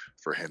offensively.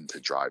 For him to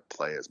drive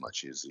play as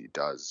much as he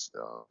does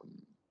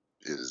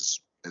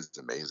is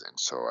amazing.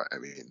 So I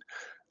mean,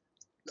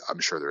 I'm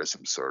sure there is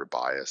some sort of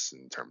bias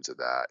in terms of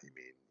that. You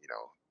mean, you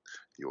know,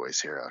 you always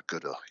hear a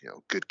good, you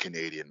know, good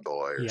Canadian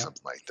boy or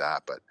something like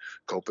that. But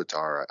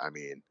Kopitar, I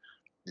mean,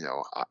 you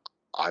know,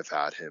 I've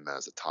had him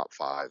as a top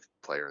 5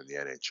 player in the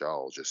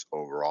NHL. Just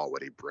overall,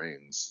 what he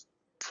brings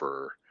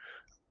for,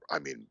 I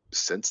mean,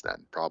 since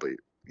then, probably,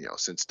 you know,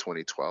 since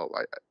 2012,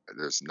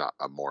 there's not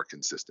a more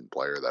consistent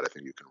player that I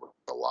think you can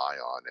rely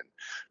on. And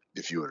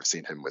if you would have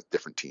seen him with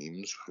different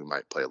teams who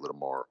might play a little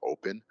more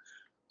open,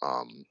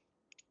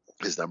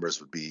 his numbers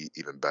would be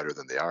even better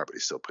than they are. But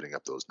he's still putting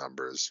up those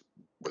numbers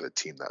with a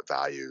team that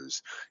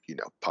values, you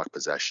know, puck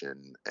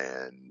possession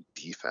and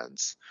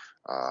defense,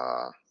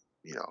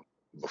 you know,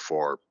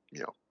 before,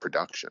 you know,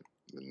 production.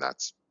 And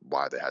that's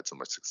why they had so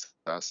much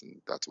success,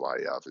 and that's why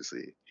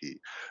obviously he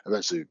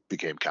eventually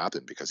became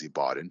captain, because he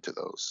bought into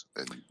those,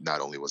 and not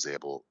only was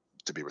able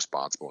to be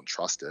responsible and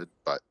trusted,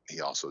 but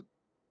he also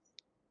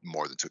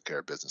more than took care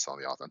of business on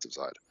the offensive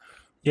side.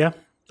 Yeah.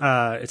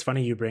 It's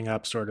funny you bring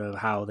up sort of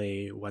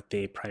what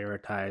they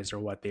prioritized or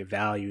what they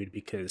valued,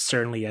 because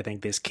certainly I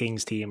think this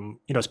Kings team,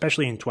 you know,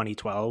 especially in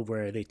 2012,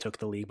 where they took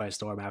the league by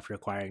storm after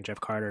acquiring Jeff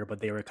Carter,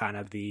 but they were kind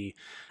of the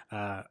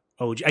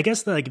OG, I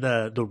guess,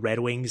 the Red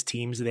Wings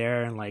teams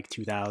there in like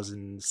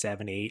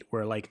 2007-8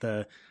 were like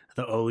the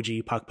OG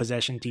puck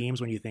possession teams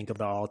when you think of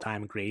the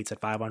all-time greats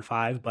at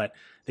 5-on-5. But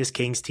this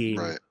Kings team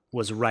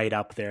was right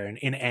up there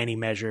in any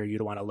measure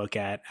you'd want to look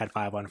at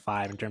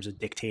 5-on-5 in terms of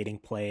dictating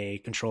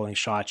play, controlling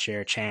shot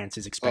share,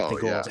 chances, expected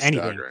goals,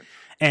 anything.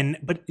 Staggering.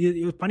 But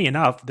funny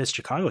enough, this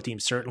Chicago team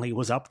certainly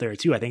was up there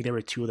too. I think they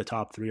were 2 of the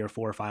top 3 or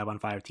 4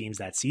 5-on-5 teams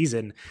that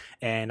season.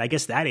 And I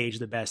guess that aged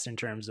the best in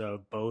terms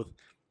of both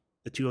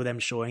the two of them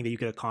showing that you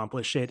could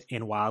accomplish it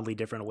in wildly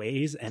different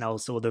ways, and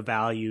also the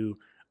value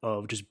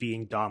of just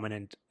being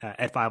dominant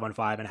at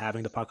 5-on-5 and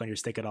having the puck on your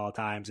stick at all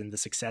times, and the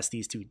success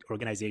these two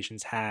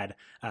organizations had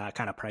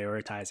kind of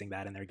prioritizing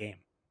that in their game.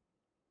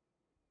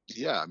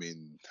 Yeah, I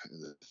mean,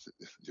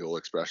 the old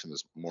expression,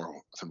 there's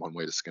more than one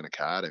way to skin a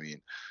cat. I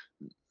mean,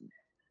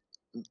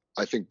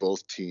 I think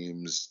both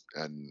teams,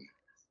 and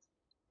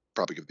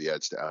probably give the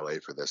edge to LA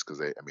for this, because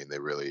they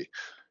really,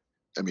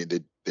 I mean,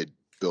 they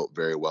built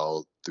very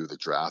well through the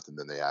draft, and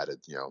then they added,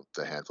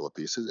 the handful of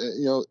pieces,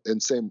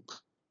 and same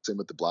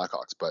with the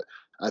Blackhawks. But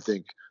I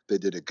think they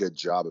did a good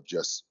job of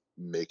just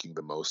making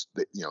the most.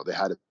 They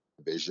had a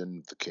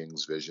vision. The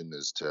Kings' vision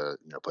is to,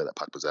 play that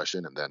puck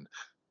possession, and then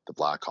the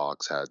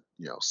Blackhawks had,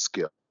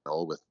 skill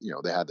with,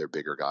 they had their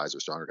bigger guys or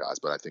stronger guys.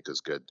 But I think it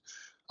was good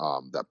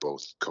that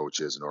both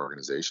coaches and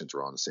organizations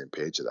were on the same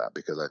page of that,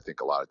 because I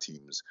think a lot of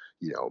teams,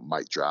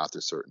 might draft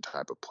a certain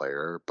type of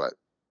player, but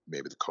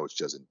maybe the coach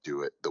doesn't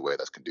do it the way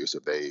that's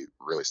conducive. They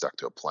really stuck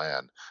to a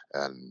plan.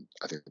 And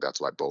I think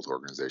that's why both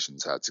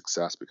organizations had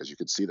success, because you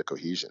could see the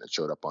cohesion. It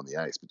showed up on the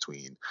ice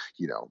between,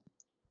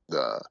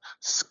 the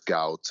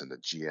scouts and the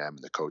GM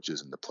and the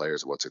coaches and the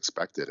players, what's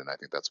expected. And I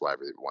think that's why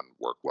everyone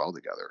worked well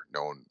together.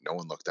 No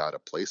one looked out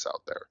of place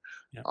out there,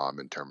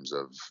 in terms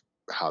of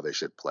how they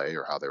should play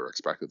or how they were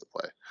expected to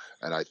play.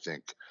 And I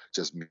think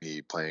just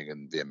me playing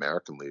in the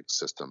American League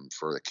system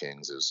for the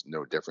Kings is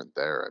no different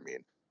there. I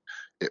mean,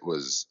 it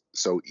was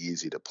so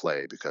easy to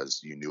play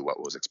because you knew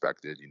what was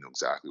expected. You knew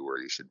exactly where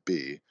you should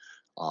be.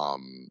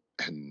 And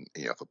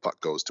if a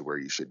puck goes to where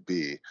you should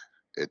be,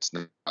 it's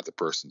not the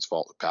person's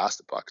fault to pass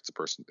the puck.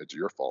 It's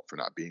your fault for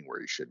not being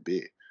where you should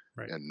be,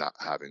 right, and not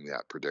having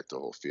that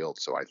predictable field.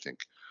 So I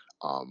think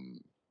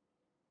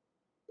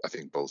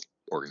both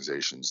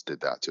organizations did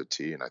that to a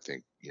T, and I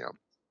think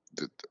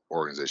the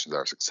organizations that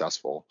are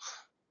successful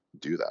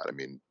do that. I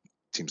mean,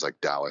 teams like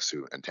Dallas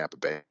and Tampa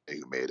Bay,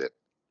 who made it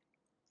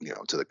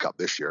to the Cup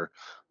this year,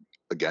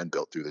 again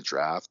built through the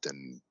draft,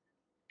 and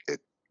it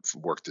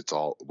worked its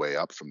all way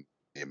up from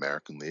the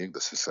American League. The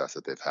success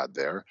that they've had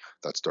there,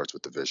 that starts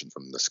with the vision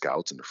from the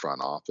scouts and the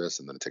front office,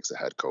 and then it takes the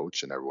head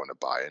coach and everyone to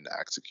buy in to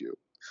execute.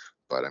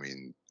 But I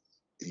mean,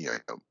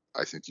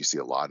 I think you see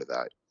a lot of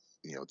that.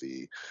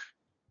 The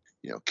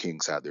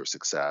Kings had their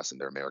success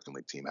and their American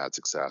League team had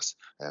success,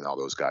 and all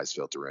those guys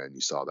filter in.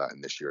 You saw that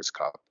in this year's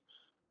Cup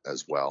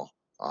as well.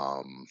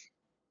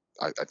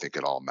 I think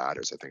it all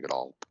matters. I think it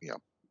all,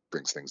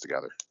 brings things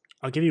together.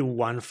 I'll give you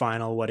one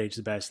final what age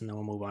is best, and then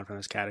we'll move on from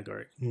this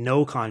category.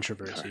 No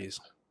controversies.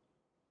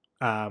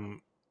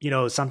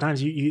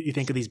 Sometimes you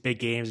think of these big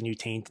games and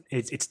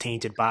it's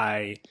tainted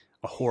by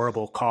a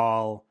horrible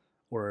call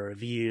or a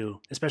review,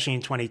 especially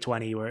in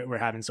 2020 where we're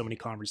having so many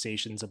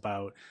conversations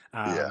about,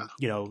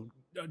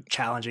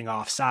 challenging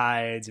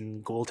offsides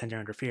and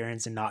goaltender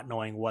interference and not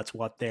knowing what's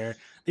what there.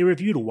 They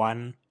reviewed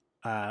one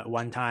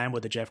time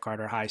with the Jeff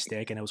Carter high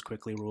stick, and it was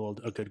quickly ruled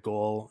a good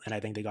goal. And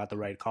I think they got the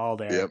right call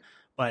there, yep.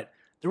 But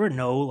there were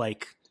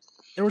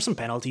some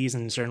penalties,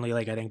 and certainly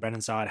I think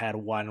Brendan Saad had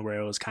one where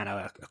it was kind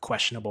of a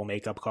questionable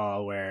makeup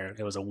call where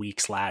it was a weak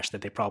slash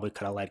that they probably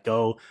could have let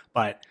go.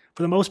 But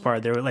for the most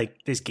part, they were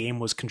this game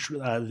was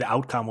the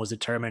outcome was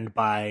determined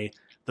by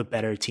the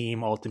better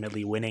team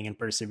ultimately winning and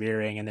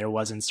persevering. And there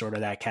wasn't sort of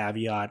that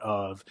caveat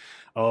of,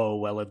 oh,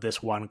 well, if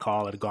this one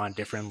call had gone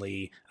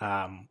differently,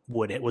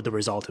 would the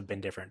result have been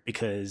different?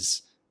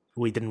 Because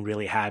we didn't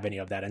really have any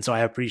of that. And so I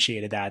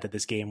appreciated that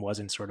this game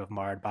wasn't sort of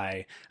marred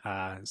by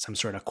some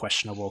sort of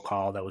questionable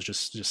call that was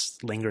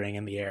just lingering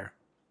in the air.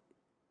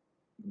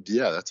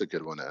 Yeah, that's a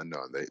good one to end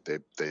on.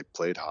 They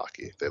played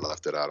hockey. They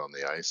left it out on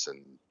the ice,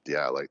 and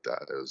I like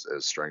that. It was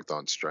strength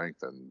on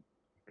strength, and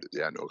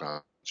no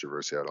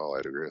controversy at all.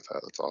 I'd agree with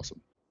that. That's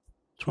awesome.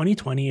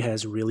 2020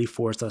 has really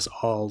forced us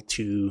all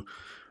to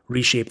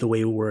reshape the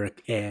way we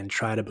work and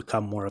try to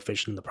become more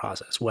efficient in the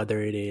process,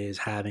 whether it is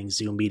having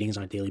Zoom meetings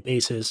on a daily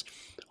basis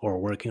or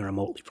working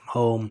remotely from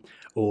home,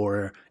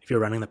 or if you're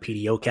running the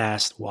PDO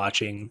cast,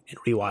 watching and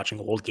rewatching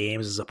old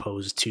games as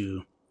opposed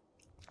to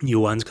new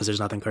ones because there's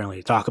nothing currently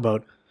to talk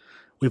about.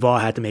 We've all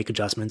had to make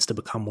adjustments to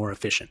become more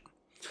efficient.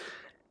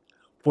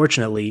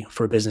 Fortunately,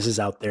 for businesses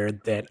out there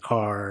that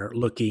are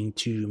looking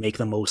to make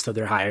the most of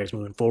their hires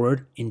moving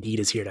forward, Indeed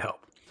is here to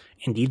help.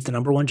 Indeed's the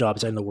 #1 job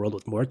site in the world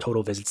with more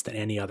total visits than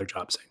any other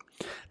job site.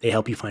 They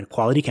help you find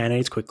quality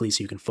candidates quickly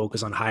so you can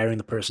focus on hiring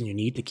the person you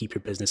need to keep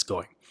your business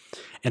going.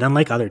 And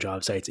unlike other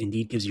job sites,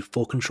 Indeed gives you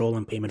full control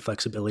and payment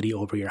flexibility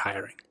over your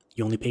hiring.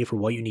 You only pay for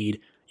what you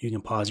need, you can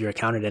pause your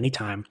account at any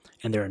time,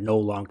 and there are no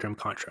long-term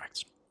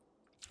contracts.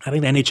 I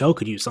think the NHL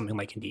could use something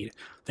like Indeed.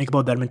 Think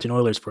about the Edmonton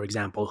Oilers, for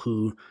example,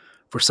 who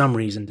for some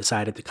reason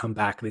decided to come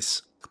back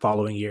this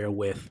following year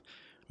with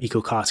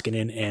Mikko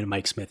Koskinen and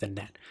Mike Smith in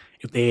net.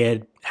 If they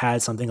had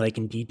had something like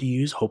Indeed to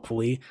use,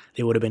 hopefully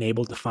they would have been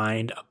able to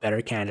find a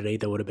better candidate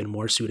that would have been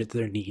more suited to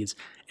their needs,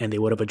 and they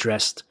would have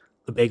addressed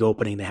the big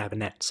opening they have in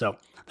net. So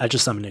that's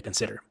just something to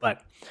consider.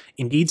 But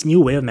Indeed's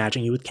new way of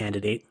matching you with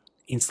candidate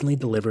instantly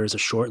delivers a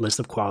short list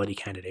of quality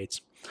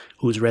candidates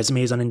whose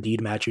resumes on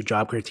Indeed match your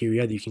job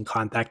criteria that you can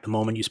contact the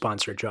moment you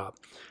sponsor a job,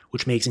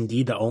 which makes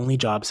Indeed the only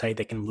job site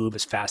that can move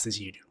as fast as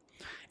you do.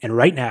 And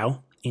right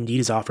now,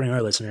 Indeed is offering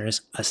our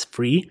listeners a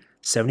free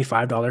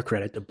 $75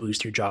 credit to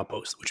boost your job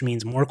post, which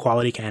means more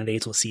quality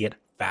candidates will see it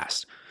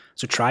fast.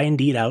 So try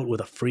Indeed out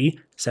with a free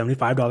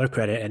 $75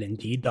 credit at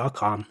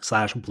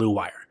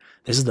Indeed.com/BlueWire.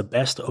 This is the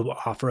best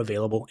offer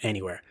available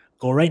anywhere.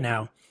 Go right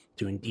now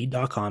to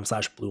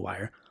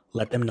Indeed.com/BlueWire.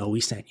 Let them know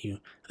we sent you.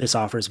 This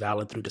offer is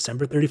valid through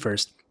December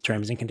 31st.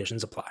 Terms and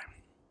conditions apply.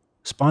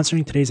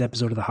 Sponsoring today's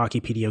episode of the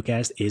Hockey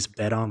PDOcast is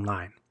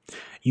BetOnline.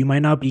 You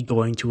might not be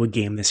going to a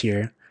game this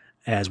year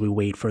as we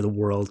wait for the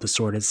world to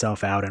sort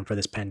itself out and for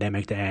this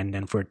pandemic to end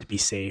and for it to be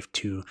safe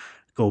to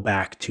go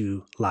back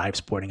to live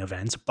sporting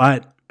events,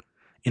 but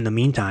in the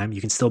meantime,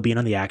 you can still be in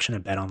on the action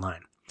at BetOnline.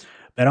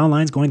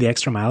 BetOnline is going the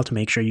extra mile to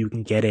make sure you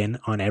can get in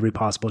on every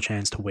possible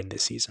chance to win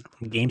this season.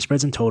 From game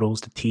spreads and totals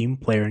to team,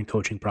 player, and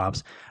coaching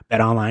props,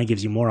 BetOnline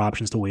gives you more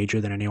options to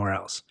wager than anywhere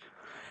else.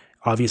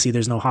 Obviously,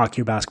 there's no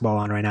hockey or basketball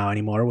on right now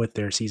anymore with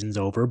their seasons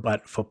over,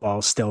 but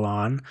football's still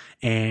on.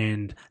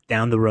 And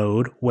down the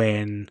road,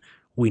 when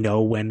we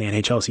know when the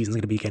NHL season is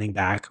going to be getting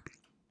back,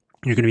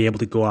 you're going to be able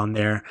to go on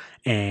there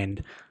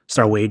and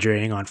start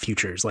wagering on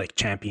futures like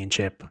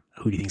championship,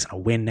 who do you think is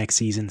going to win next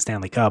season,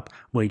 Stanley Cup,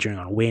 wagering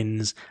on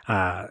wins,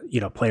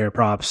 player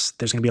props.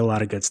 There's going to be a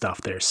lot of good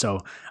stuff there. So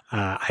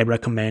I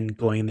recommend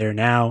going there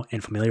now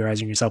and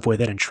familiarizing yourself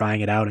with it and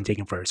trying it out and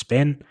taking it for a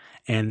spin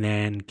and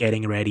then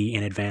getting ready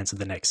in advance of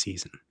the next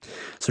season.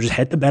 So just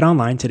head to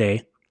BetOnline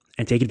today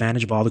and take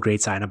advantage of all the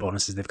great sign-up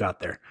bonuses they've got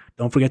there.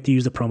 Don't forget to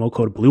use the promo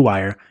code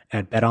BlueWire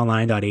at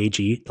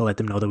betonline.ag to let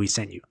them know that we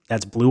sent you.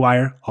 That's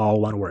BlueWire, all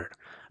one word.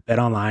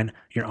 BetOnline,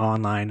 your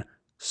online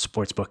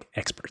sportsbook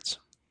experts.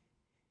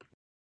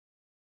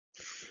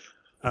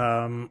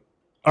 All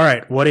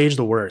right, what age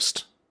the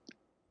worst?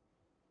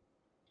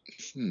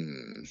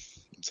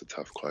 That's a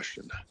tough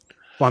question.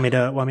 Want me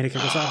to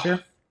kick us off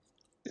here?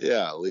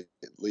 Yeah,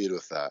 lead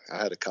with that. I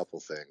had a couple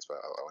things, but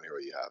I want to hear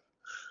what you have.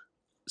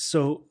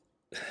 So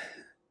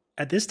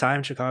at this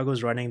time,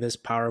 Chicago's running this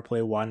power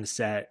play one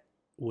set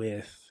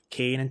with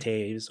Kane and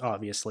Taves,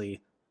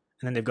 obviously.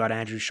 And then they've got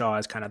Andrew Shaw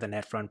as kind of the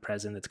net front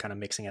present that's kind of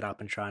mixing it up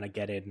and trying to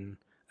get it in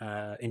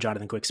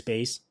Jonathan Quick's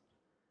space.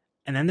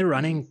 And then they're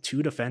running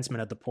two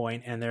defensemen at the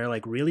point, and they're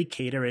like really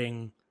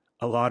catering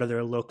a lot of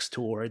their looks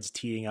towards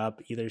teeing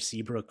up either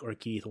Seabrook or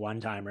Keith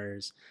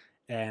one-timers.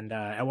 And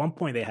at one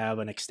point they have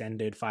an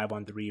extended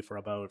 5-on-3 for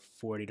about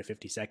 40 to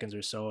 50 seconds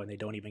or so, and they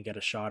don't even get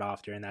a shot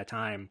off during that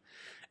time.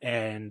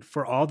 And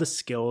for all the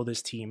skill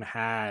this team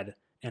had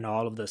and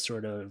all of the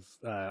sort of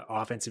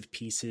offensive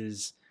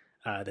pieces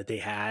that they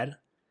had,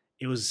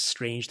 it was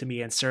strange to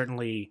me, and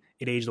certainly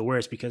it aged the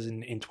worst because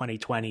in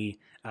 2020,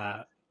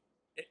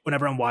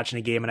 whenever I'm watching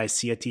a game and I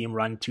see a team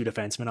run two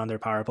defensemen on their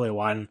power play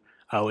one,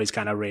 I always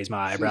kind of raise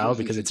my eyebrow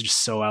because it's just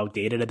so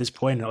outdated at this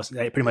point.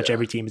 Pretty much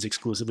every team is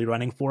exclusively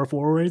running four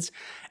forwards,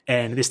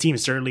 and this team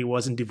certainly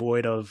wasn't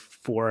devoid of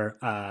four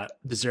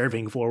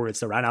deserving forwards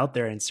to run out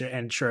there.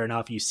 And sure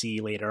enough, you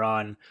see later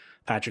on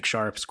Patrick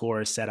Sharp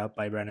scores set up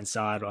by Brennan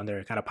Saad on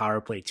their kind of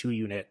power play 2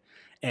 unit,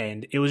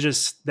 and it was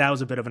just that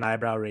was a bit of an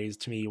eyebrow raise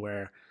to me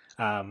where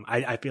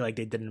I feel like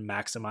they didn't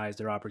maximize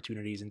their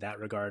opportunities in that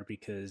regard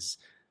because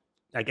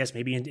I guess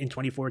maybe in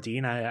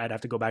 2014, I'd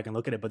have to go back and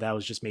look at it, but that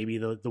was just maybe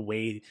the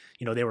way,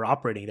 they were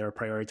operating. They were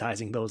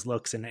prioritizing those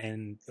looks.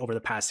 And over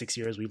the past 6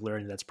 years, we've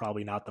learned that's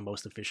probably not the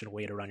most efficient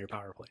way to run your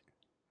power play.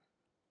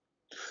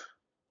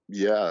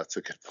 Yeah, that's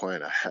a good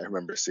point. I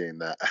remember seeing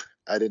that.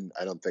 I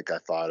don't think I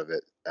thought of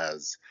it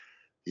as,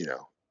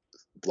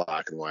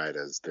 black and white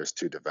as there's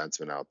two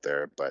defensemen out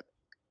there, but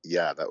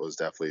yeah, that was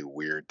definitely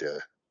weird to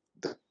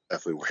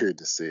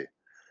see.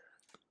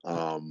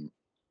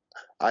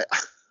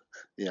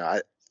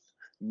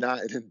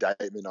 Not an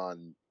indictment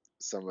on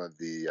some of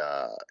the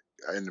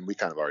and we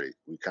kind of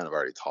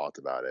already talked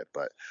about it,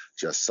 but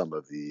just some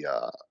of the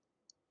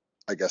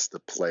I guess the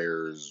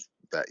players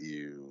that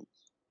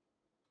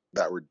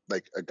were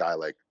like a guy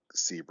like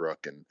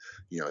Seabrook and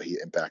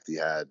impact he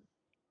had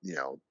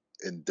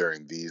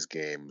during these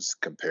games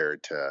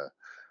compared to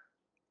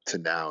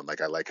now. And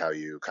like I like how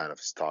you kind of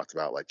talked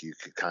about like you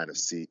can kind of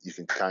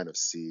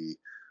see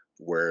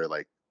where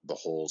like the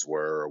holes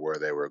were or where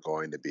they were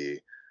going to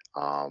be.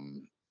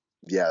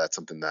 Yeah, that's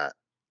something that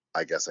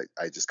I guess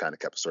I just kind of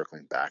kept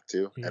circling back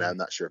to. Mm-hmm. And I'm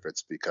not sure if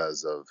it's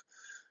because of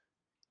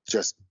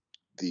just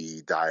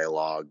the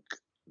dialogue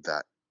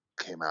that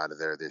came out of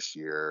there this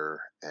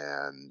year.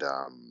 And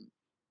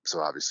so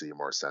obviously you're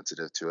more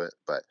sensitive to it.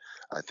 But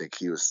I think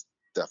he was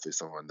definitely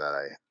someone that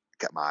I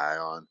kept my eye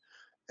on.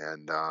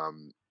 And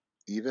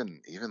even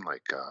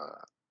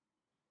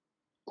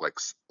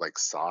like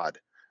Saad,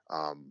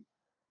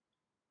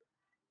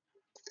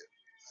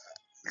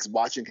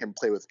 watching him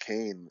play with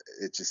Kane,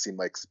 it just seemed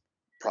like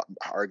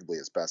arguably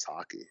his best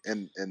hockey,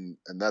 and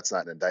that's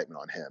not an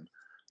indictment on him.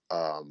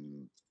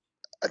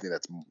 I think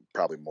that's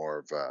probably more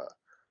of a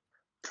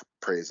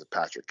praise of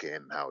Patrick Kane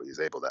and how he's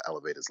able to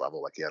elevate his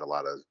level. Like he had a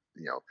lot of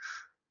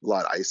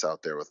ice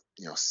out there with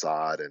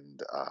Saad and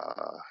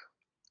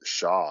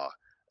Shaw,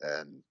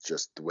 and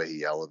just the way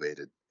he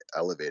elevated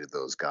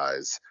those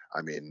guys.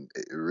 I mean,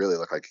 it really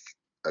looked like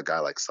a guy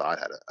like Saad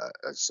had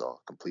a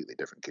completely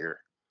different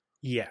gear.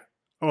 Yeah.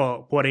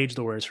 Well, what aged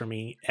the worst for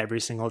me every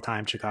single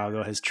time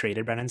Chicago has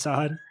traded Brennan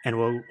Saad, and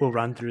we'll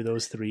run through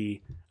those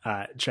three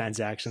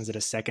transactions in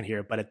a second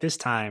here. But at this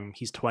time,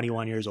 he's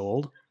 21 years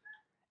old,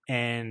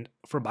 and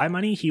for my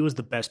money, he was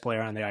the best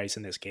player on the ice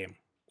in this game.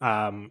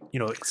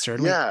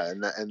 Certainly. Yeah,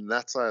 and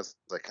that's why I was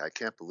like, I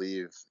can't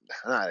believe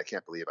I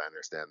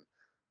understand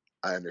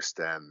I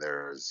understand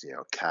there's,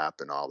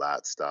 cap and all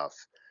that stuff.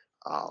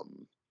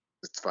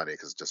 It's funny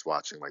because just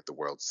watching like the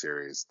World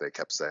Series, they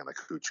kept saying like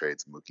who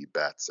trades Mookie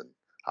Betts, and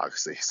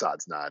obviously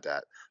Saad's not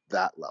at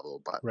that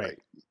level, but Right. like,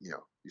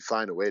 you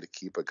find a way to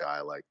keep a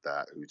guy like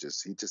that who he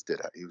just did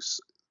it. It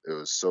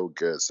was so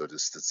good. So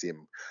just to see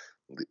him,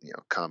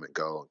 come and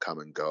go,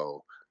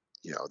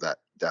 that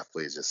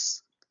definitely is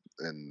just,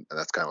 and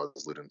that's kind of what I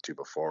was alluding to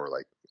before.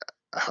 Like,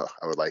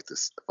 I would like to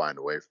find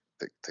a way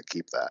to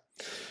keep that.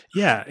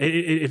 Yeah,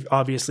 it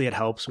obviously it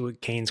helps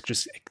with Kane's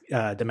just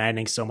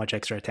demanding so much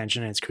extra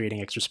attention, and it's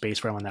creating extra space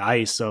for him on the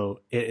ice,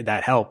 so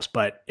that helps.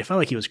 But it felt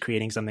like he was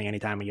creating something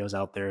anytime he was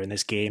out there. In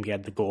this game, he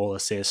had the goal,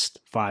 assist,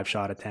 5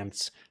 shot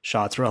attempts,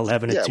 shots were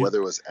 11 Yeah, and 2. whether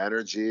it was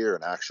energy or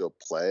an actual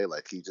play,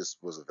 like he just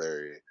was a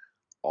very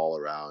all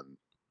around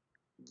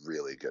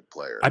really good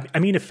player. I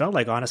mean, it felt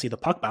like, honestly, the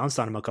puck bounced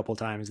on him a couple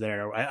times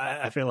there.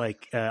 I feel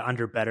like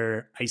under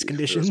better ice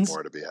conditions, there's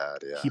more to be had.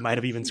 Yeah, he might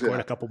have even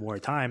scored a couple more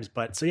times.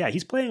 But so, yeah,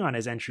 he's playing on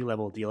his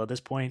entry-level deal at this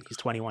point. He's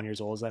 21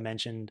 years old, as I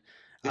mentioned.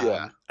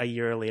 A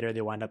year later,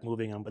 they wind up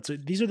moving him. But so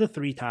these are the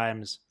 3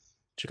 times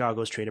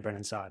Chicago's traded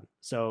Brendan Saad.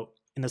 So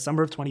in the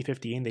summer of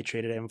 2015, they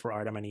traded him for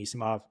Artem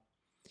Anisimov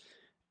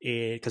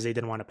because they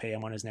didn't want to pay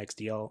him on his next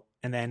deal.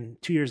 And then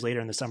 2 years later,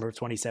 in the summer of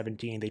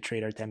 2017, they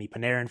trade Artemi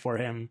Panarin for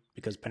him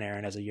because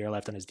Panarin has a year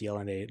left on his deal,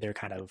 and they're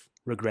kind of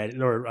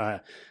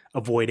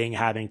avoiding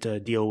having to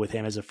deal with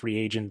him as a free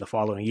agent the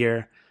following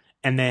year.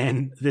 And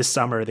then this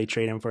summer, they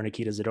trade him for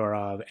Nikita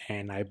Zadorov,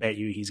 and I bet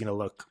you he's going to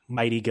look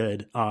mighty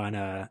good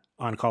on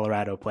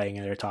Colorado playing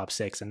in their top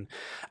 6. And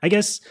I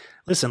guess,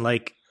 listen,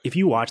 like, if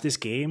you watch this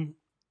game,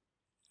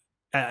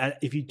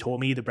 if you told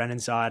me the Brendan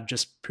Saad,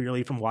 just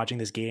purely from watching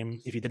this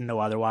game, if you didn't know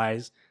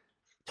otherwise,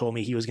 told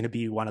me he was going to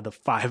be one of the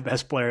 5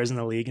 best players in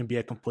the league and be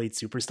a complete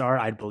superstar,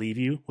 I'd believe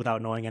you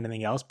without knowing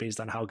anything else based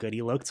on how good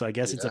he looked. So I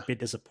guess it's a bit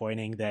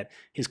disappointing that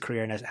his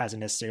career hasn't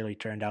necessarily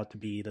turned out to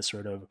be the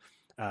sort of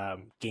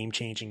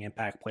game-changing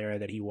impact player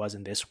that he was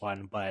in this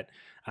one. But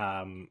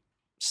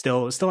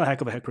still a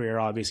heck of a career.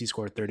 Obviously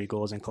scored 30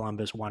 goals in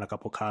Columbus, won a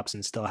couple cups,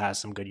 and still has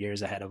some good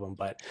years ahead of him.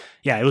 But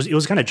yeah, it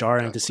was kind of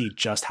jarring to see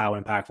just how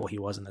impactful he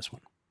was in this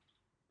one.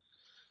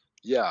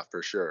 Yeah,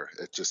 for sure.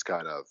 It just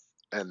kind of,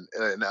 and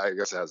I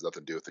guess it has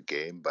nothing to do with the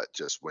game, but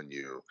just when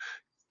you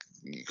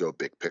go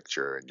big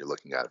picture and you're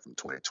looking at it from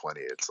 2020,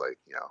 it's like,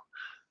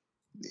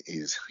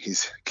 he's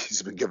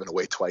been given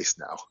away twice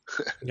now.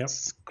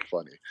 It's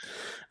funny.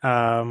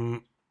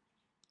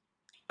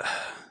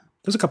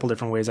 There's a couple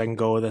different ways I can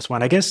go with this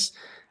one. I guess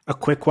a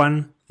quick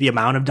one, the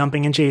amount of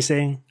dumping and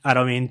chasing. I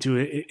don't mean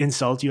to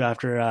insult you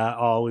after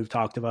all we've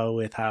talked about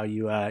with how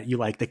you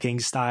like the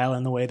Kings style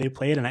and the way they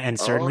played. And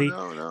certainly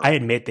no. I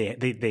admit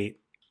they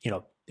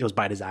it was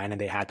by design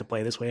and they had to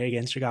play this way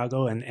against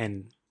Chicago.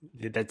 And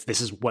this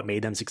is what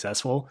made them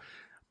successful.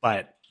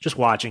 But just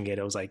watching it,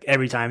 it was like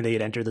every time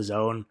they'd enter the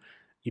zone,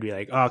 you'd be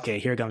like, oh, okay,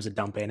 here comes a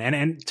dump in.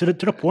 And to the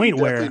point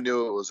where you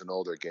knew it was an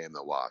older game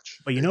to watch.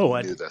 But you know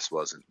what? Knew this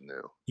wasn't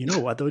new. You know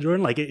what though,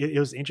 Jordan? Like it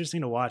was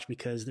interesting to watch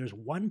because there's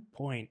one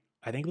point,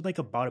 I think with like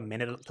about a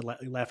minute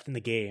left in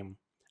the game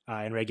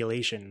in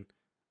regulation,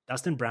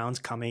 Dustin Brown's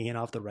coming in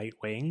off the right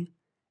wing,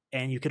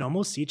 and you can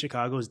almost see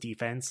Chicago's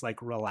defense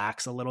like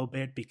relax a little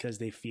bit because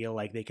they feel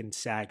like they can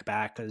sag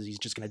back because he's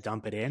just going to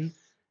dump it in.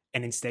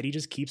 And instead he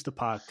just keeps the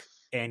puck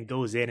and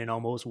goes in and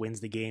almost wins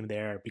the game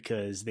there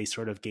because they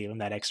sort of gave him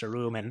that extra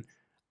room. And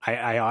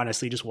I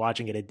honestly, just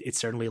watching it, it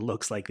certainly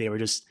looks like they were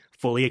just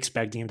fully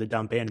expecting him to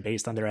dump in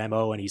based on their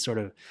MO, and he sort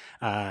of,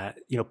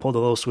 pulled a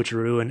little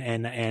switcheroo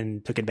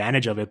and took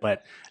advantage of it.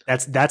 But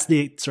that's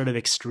the sort of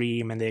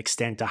extreme and the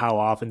extent to how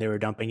often they were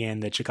dumping in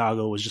that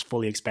Chicago was just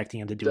fully expecting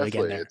him to do it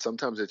again there.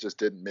 Sometimes it just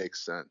didn't make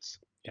sense.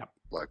 Yeah.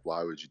 Like,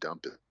 why would you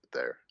dump it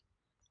there?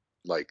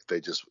 Like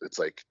it's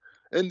like,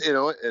 and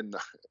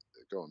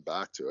going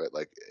back to it,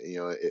 like,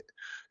 it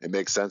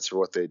makes sense for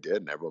what they did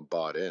and everyone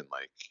bought in.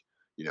 Like,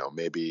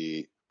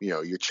 maybe,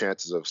 your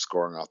chances of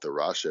scoring off the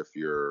rush, if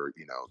you're,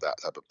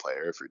 that type of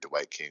player, if you're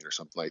Dwight King or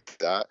something like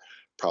that,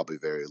 probably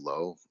very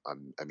low.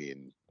 I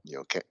mean,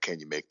 can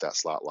you make that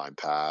slot line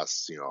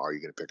pass? Are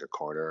you going to pick a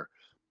corner?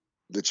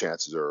 The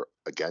chances are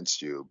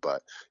against you,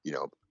 but,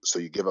 so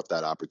you give up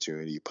that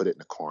opportunity, you put it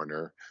in a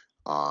corner.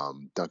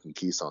 Duncan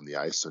Keith's on the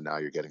ice, so now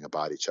you're getting a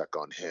body check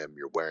on him.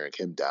 You're wearing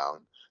him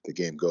down. The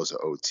game goes to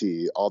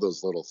OT. All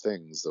those little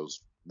things,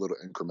 those little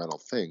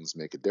incremental things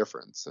make a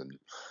difference. And,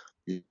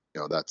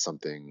 that's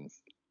something,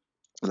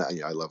 and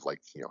I love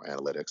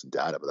analytics and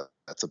data, but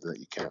that's something that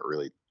you can't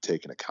really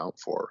take into account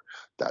for,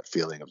 that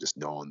feeling of just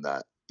knowing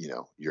that,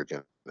 you're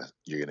going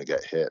to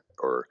get hit,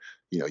 or,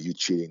 you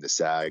cheating the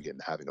sag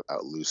and having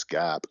a loose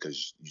gap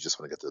because you just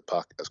want to get to the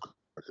puck as quick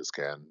as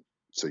can,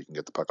 so you can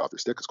get the puck off your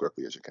stick as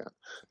quickly as you can.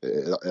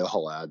 It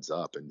all adds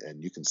up,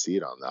 and you can see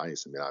it on the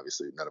ice. I mean,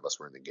 obviously none of us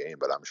were in the game,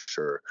 but I'm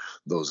sure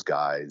those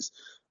guys,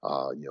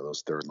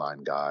 those third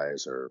line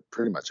guys, or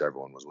pretty much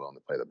everyone was willing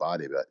to play the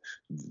body, but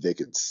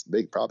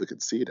they probably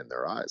could see it in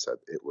their eyes that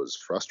it was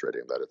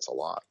frustrating, that it's a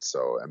lot.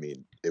 So, I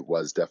mean, it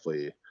was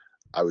definitely,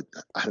 I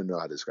don't know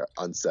how to describe,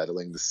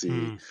 unsettling to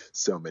see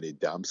so many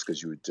dumps,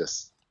 because you would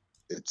just,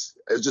 it's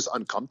just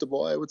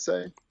uncomfortable, I would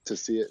say, to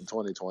see it in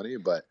 2020.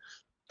 But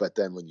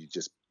then when you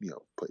just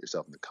put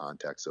yourself in the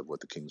context of what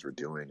the Kings were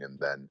doing, and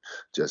then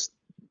just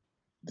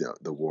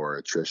the war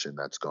attrition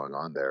that's going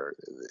on there,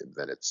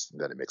 then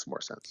it makes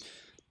more sense.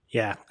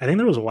 Yeah, I think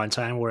there was one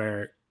time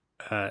where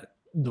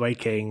Dwight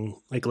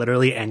King like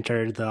literally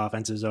entered the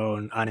offensive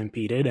zone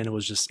unimpeded, and it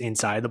was just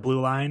inside the blue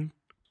line,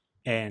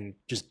 and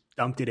just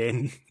dumped it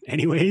in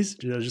anyways.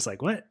 I was just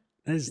like, what?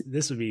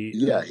 This would be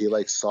he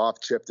like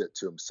soft chipped it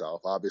to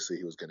himself. Obviously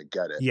he was going to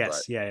get it.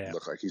 Yes, but yeah. It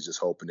looked like he's just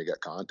hoping to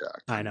get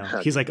contact. I know.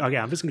 He's like, okay,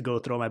 I'm just going to go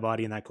throw my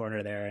body in that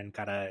corner there and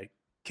kind of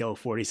kill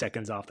 40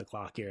 seconds off the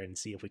clock here and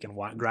see if we can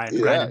grind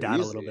it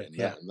down a little bit.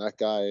 And that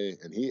guy,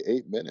 and he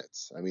 8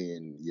 minutes. I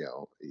mean,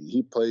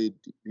 he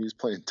was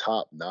playing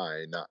top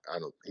 9.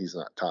 He's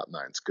not top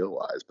 9 skill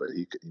wise, but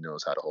he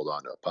knows how to hold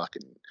on to a puck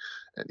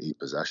and eat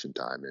possession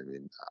time. I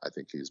mean, I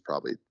think he's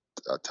probably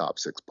a top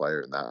 6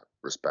 player in that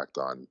respect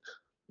on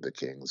the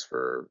Kings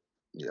for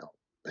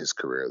his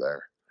career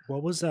there.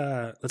 What was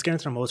let's get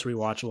into the most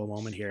rewatchable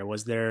moment here.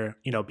 Was there,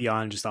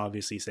 beyond just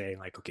obviously saying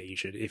like, okay, you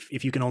should,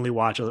 if you can only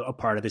watch a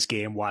part of this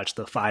game, watch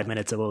the 5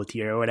 minutes of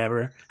OT or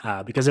whatever,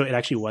 because it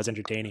actually was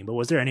entertaining. But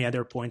was there any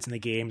other points in the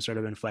game, sort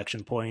of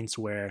inflection points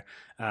where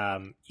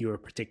you were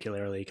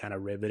particularly kind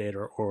of riveted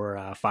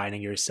or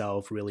finding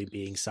yourself really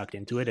being sucked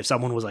into it? If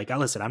someone was like, oh,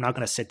 listen, I'm not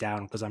going to sit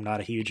down because I'm not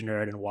a huge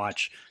nerd and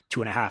watch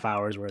 2.5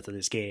 hours worth of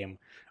this game,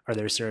 are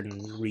there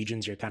certain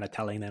regions you're kind of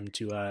telling them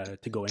to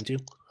go into?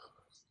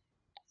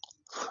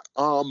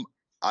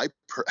 I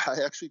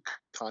actually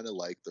kind of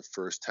like the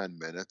first 10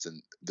 minutes,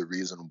 and the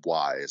reason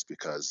why is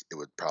because it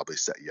would probably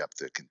set you up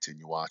to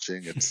continue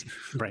watching. It's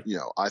right.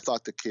 I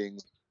thought the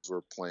Kings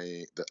were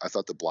playing. I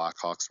thought the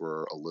Blackhawks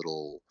were a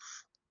little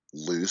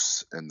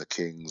loose, and the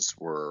Kings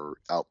were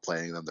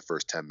outplaying them the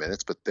first 10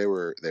 minutes. But they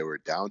were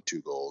down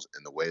 2 goals,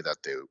 and the way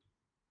that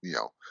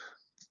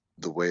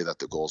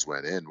the goals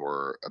went in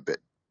were a bit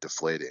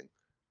deflating.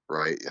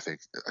 Right. I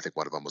think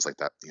one of them was like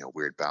that,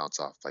 weird bounce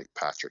off like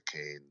Patrick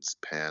Kane's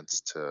pants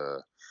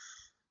to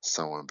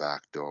someone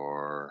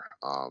backdoor.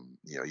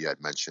 You had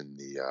mentioned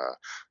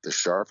the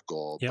Sharp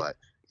goal, yep. But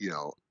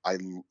I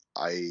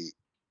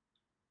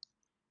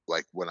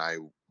like when I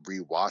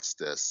rewatched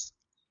this,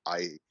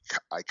 I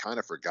kind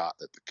of forgot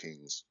that the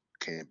Kings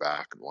came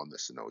back and won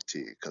this in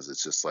OT, because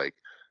it's just like,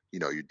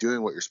 you're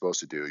doing what you're supposed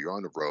to do. You're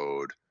on the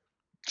road.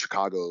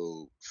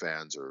 Chicago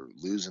fans are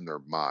losing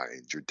their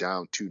minds. You're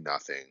down 2-0.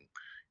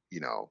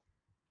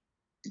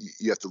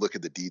 You have to look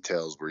at the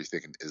details where you're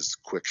thinking, is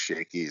Quick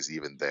Shaky is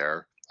even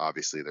there?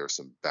 Obviously, there are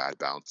some bad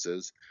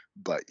bounces,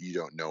 but you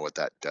don't know what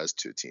that does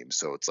to a team.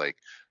 So it's like,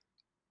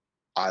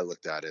 I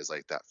looked at it as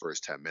like that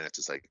first 10 minutes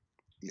is like,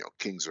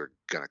 Kings are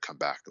going to come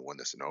back and win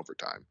this in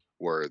overtime,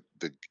 where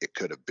it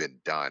could have been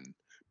done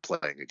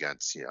playing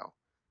against,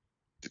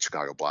 the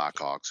Chicago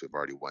Blackhawks, who have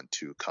already won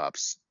 2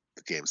 cups,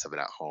 the Game 7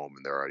 at home,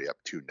 and they're already up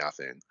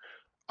 2-0.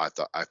 I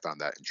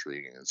found that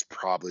intriguing. It's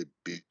probably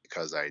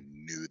because I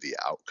knew the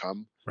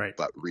outcome, right?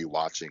 But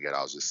rewatching it,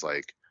 I was just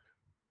like,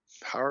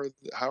 how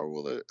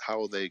will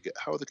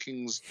the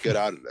Kings get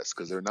out of this?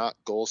 Because they're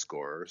not goal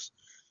scorers,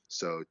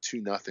 so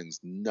 2-0's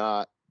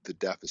not the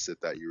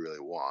deficit that you really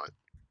want.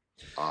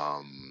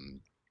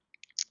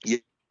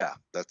 Yeah,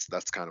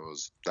 that's kind of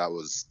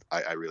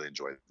I really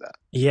enjoyed that.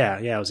 Yeah,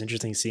 it was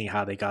interesting seeing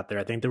how they got there.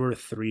 I think there were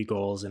 3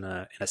 goals in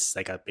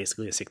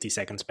basically a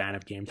 60-second span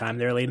of game time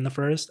there late in the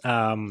first.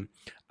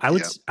 I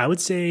would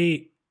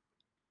say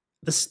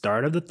the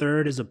start of the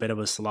third is a bit of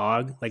a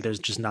slog. Like there's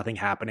just nothing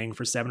happening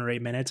for 7 or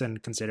 8 minutes,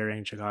 and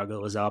considering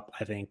Chicago was up,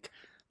 I think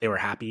they were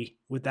happy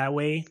with that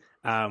way.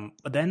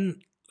 But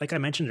then, like I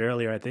mentioned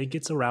earlier, I think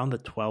it's around the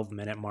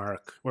 12-minute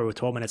mark, or with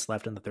 12 minutes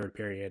left in the third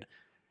period,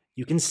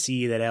 you can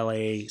see that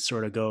LA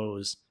sort of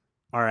goes,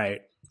 all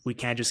right, we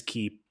can't just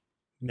keep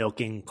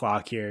milking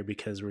clock here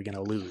because we're going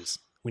to lose.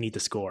 We need to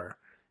score.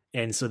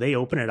 And so they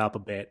open it up a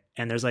bit,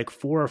 and there's like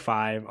 4 or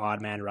 5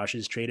 odd man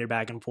rushes traded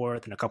back and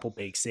forth, and a couple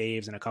big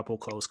saves and a couple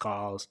close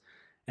calls.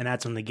 And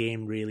that's when the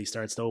game really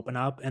starts to open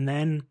up. And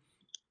then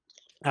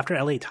after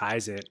LA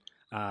ties it,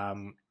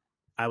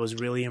 I was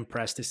really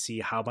impressed to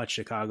see how much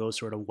Chicago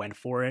sort of went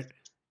for it.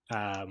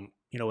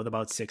 With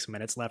about 6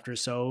 minutes left or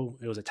so,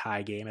 it was a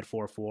tie game at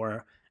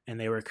 4-4. And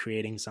they were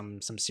creating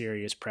some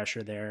serious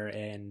pressure there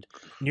and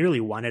nearly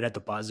won it at the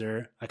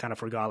buzzer. I kind of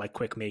forgot, like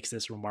Quick makes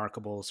this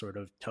remarkable sort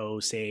of toe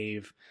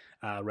save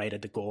right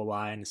at the goal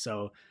line.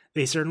 So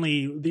these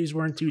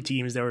weren't 2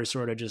 teams that were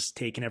sort of just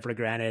taking it for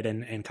granted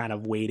and kind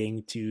of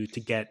waiting to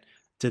get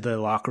to the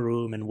locker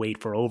room and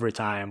wait for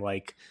overtime.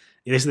 Like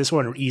this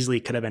one easily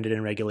could have ended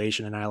in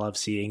regulation. And I love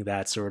seeing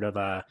that sort of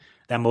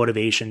that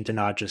motivation to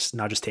not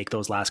just take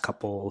those last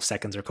couple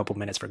seconds or couple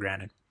minutes for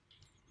granted.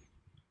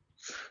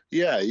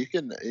 Yeah, you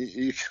can.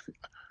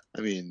 I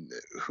mean,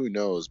 who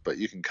knows? But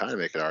you can kind of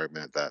make an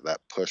argument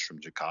that push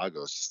from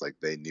Chicago is just like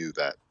they knew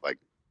that like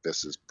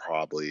this is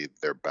probably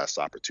their best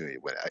opportunity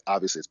to win.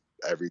 Obviously, it's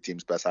every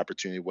team's best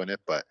opportunity to win it,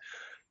 but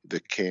the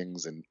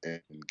Kings in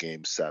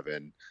Game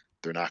 7,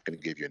 they're not going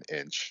to give you an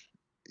inch.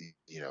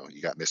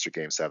 You got Mr.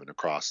 Game 7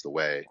 across the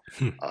way,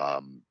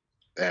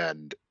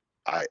 and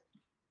I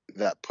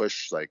that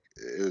push, like,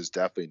 it was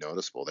definitely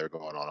noticeable. They're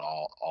going on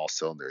all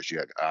cylinders. You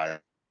had guys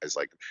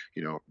like,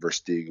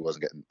 Versteeg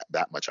wasn't getting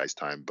that much ice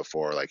time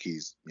before. Like,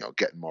 he's,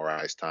 getting more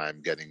ice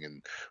time, getting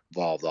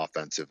involved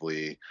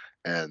offensively,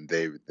 and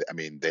they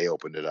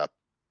opened it up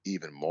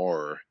even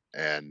more.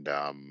 And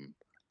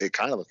it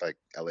kind of looked like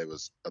LA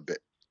was a bit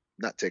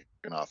not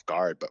taken off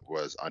guard, but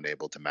was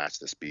unable to match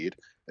the speed.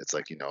 It's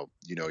like, you're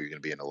going to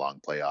be in a long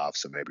playoff,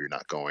 so maybe you're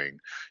not going,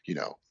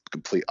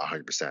 complete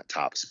 100%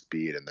 top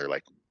speed, and they're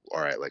like,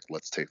 all right, like,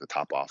 let's take the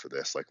top off of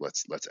this. Like,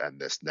 let's end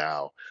this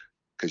now,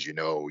 because you're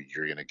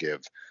going to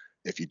give.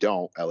 If you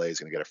don't, LA is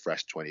going to get a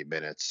fresh 20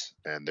 minutes,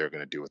 and they're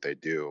going to do what they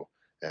do.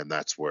 And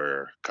that's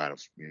where kind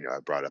of, I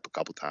brought up a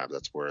couple times,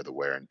 that's where the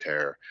wear and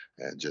tear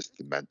and just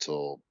the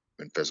mental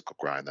and physical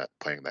grind that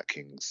playing that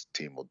Kings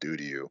team will do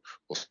to you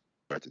will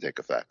start to take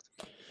effect.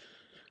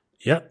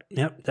 Yep,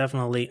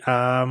 definitely.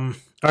 All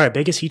right,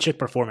 biggest heat check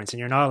performance, and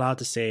you're not allowed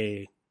to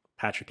say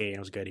Patrick Kane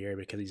was good here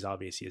because he's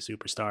obviously a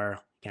superstar.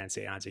 Can't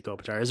say Anze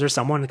Kopitar. Is there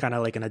someone kind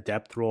of like in a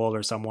depth role,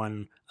 or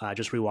someone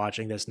just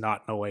rewatching this,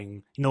 not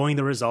knowing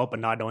the result, but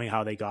not knowing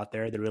how they got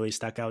there, that really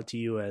stuck out to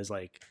you as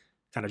like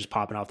kind of just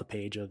popping off the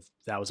page of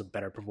that was a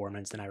better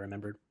performance than I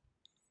remembered?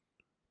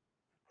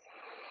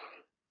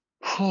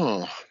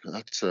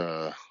 That's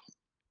I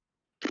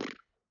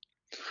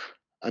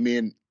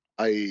mean,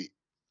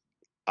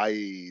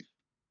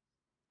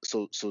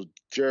 so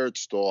Jared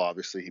Stoll,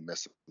 obviously he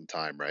missed some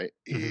time, right?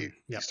 He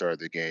started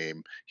the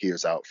game, he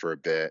was out for a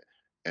bit,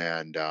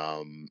 and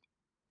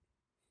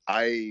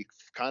I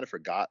kind of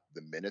forgot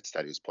the minutes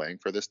that he was playing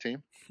for this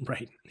team.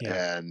 Right.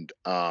 Yeah. And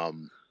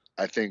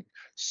I think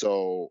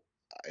so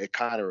it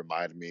kind of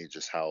reminded me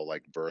just how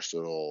like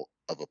versatile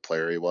of a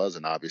player he was.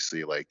 And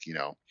obviously, like,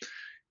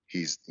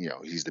 he's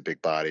the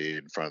big body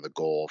in front of the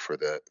goal for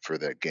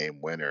the game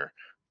winner.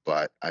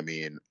 But I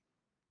mean,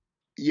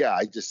 yeah,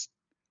 I just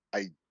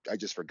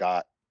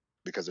forgot,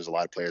 because there's a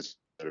lot of players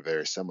that are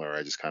very similar.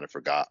 I just kind of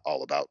forgot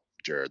all about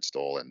Jared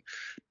Stoll and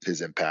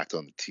his impact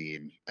on the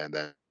team, and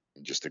then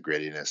just the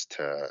grittiness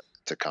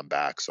to come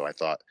back. So I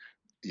thought,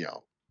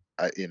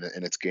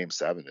 and it's game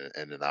 7,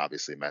 and it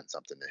obviously meant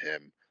something to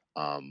him.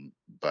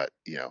 But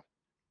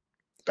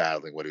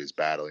battling what he was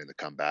battling to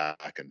come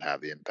back and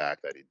have the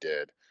impact that he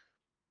did,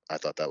 I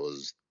thought that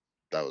was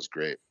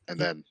great. And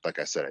then, like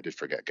I said, I did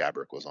forget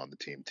Gabrick was on the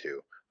team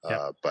too.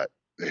 But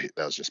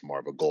that was just more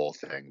of a goal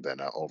thing than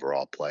an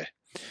overall play.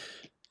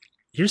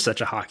 You're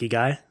such a hockey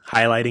guy,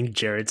 highlighting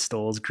Jared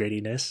Stoll's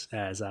grittiness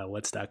as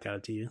what stuck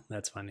out to you.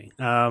 That's funny.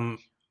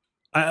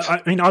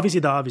 I mean, obviously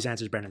the obvious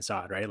answer is Brendan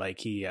Saad, right? Like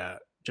he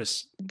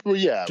just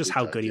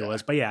how good he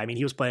was. But yeah, I mean,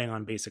 he was playing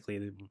on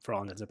basically, for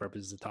all intents and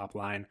purposes, the top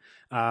line.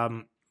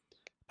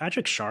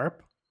 Patrick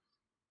Sharp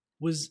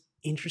was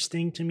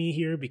interesting to me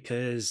here,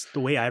 because the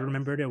way I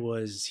remembered it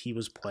was he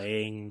was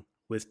playing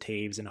with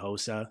Taves and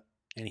Hossa,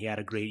 and he had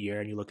a great year.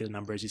 And you look at the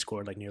numbers, he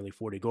scored like nearly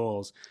 40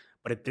 goals.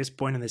 But at this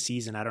point in the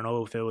season, I don't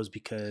know if it was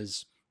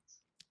because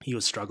he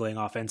was struggling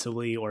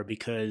offensively, or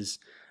because,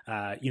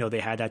 they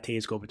had that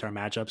Taves Kopitar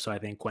matchup. So I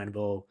think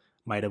Quenneville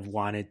might have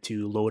wanted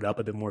to load up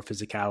a bit more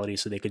physicality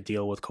so they could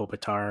deal with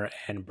Kopitar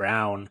and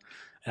Brown.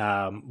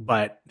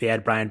 But they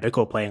had Brian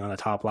Bickle playing on the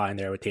top line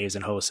there with Taves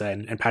and Hossa,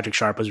 and Patrick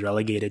Sharp was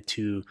relegated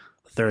to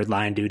third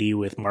line duty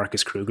with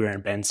Marcus Kruger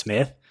and Ben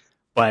Smith.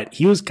 But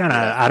he was kind of,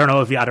 I don't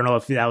know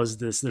if that was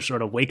the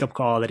sort of wake up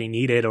call that he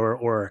needed,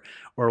 or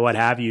what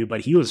have you.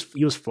 But he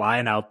was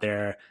flying out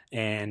there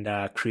and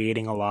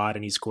creating a lot,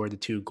 and he scored the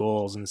 2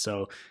 goals. And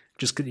so,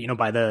 just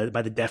by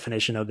the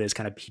definition of his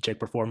kind of heat check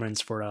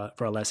performance for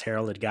a less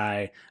heralded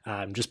guy,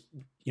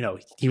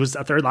 he was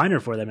a third liner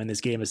for them in this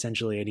game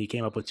essentially, and he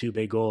came up with 2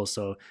 big goals.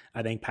 So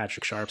I think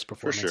Patrick Sharp's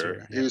performance for sure,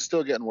 here, he was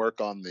still getting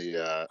work on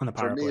the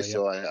power play.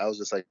 So I was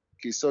just like,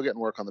 he's still getting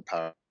work on the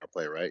power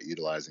play, right?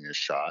 Utilizing his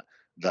shot.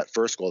 That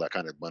first goal that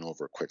kind of went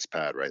over Quick's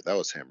pad, right? That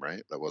was him,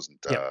 right? That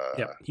wasn't.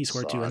 He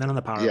scored 2, and then on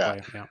the power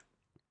play,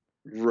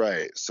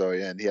 right. So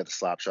and he had the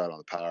slap shot on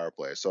the power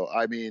play. So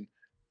I mean,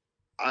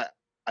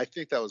 I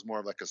think that was more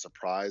of like a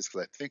surprise,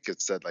 because I think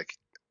it said like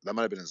that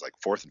might have been his like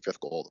 4th and 5th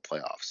goal of the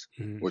playoffs,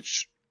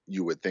 which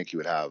you would think he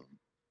would have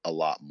a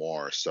lot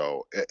more.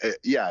 So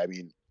I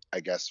mean,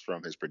 I guess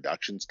from his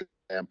production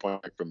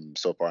standpoint, from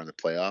so far in the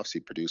playoffs, he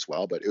produced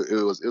well, but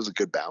it was a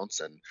good bounce,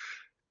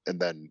 and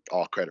then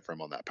all credit for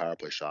him on that power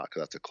play shot,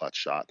 because that's a clutch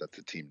shot that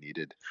the team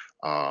needed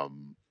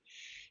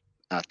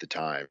at the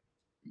time.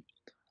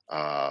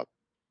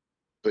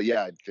 But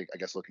yeah, I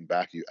guess looking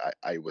back,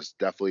 I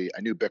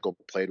knew Bickle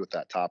played with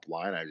that top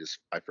line.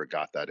 I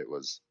forgot that it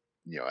was,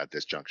 at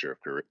this juncture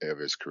of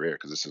his career,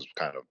 because this is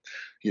kind of,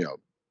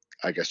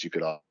 I guess you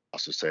could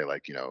also say,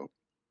 like,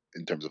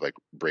 in terms of like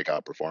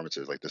breakout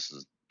performances, like this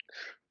is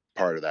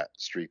part of that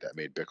streak that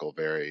made Bickle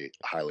very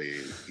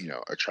highly,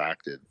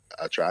 attractive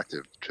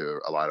to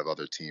a lot of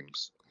other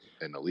teams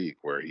in the league,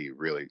 where he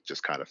really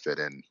just kind of fit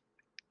in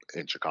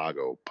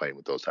Chicago playing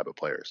with those type of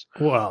players.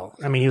 Well,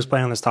 I mean, he was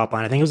playing on this top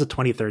line. I think it was the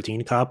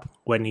 2013 Cup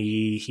when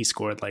he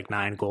scored like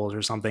 9 goals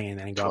or something, and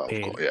then he got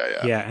paid.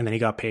 And then he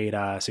got paid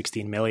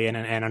 $16 million.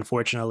 And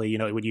unfortunately,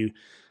 when you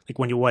like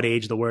what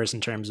age the worst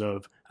in terms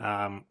of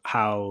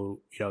how,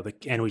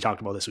 and we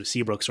talked about this with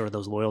Seabrook, sort of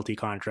those loyalty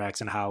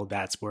contracts and how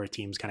that's where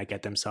teams kind of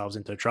get themselves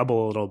into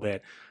trouble a little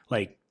bit.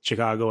 Like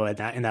Chicago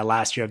in that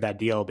last year of that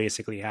deal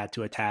basically had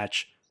to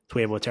attach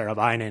Teuvo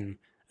Teravainen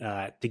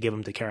to give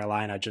him to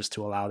Carolina just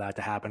to allow that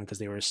to happen because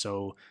they were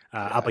so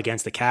up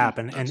against the cap.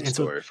 And That's a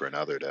story for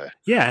another day.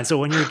 Yeah, and so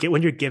when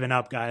you're giving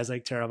up guys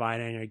like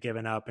Teravainen, and you're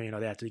giving up, they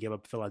have to give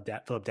up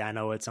Philip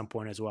Dano at some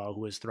point as well,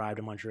 who has thrived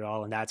in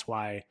Montreal, and that's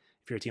why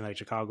if you're a team like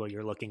Chicago,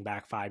 you're looking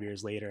back 5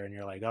 years later and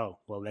you're like, oh,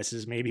 well, this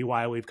is maybe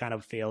why we've kind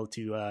of failed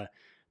to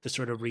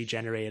sort of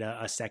regenerate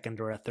a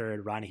second or a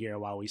third run here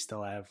while we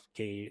still have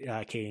Kane,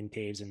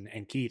 Taves,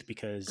 and Keith,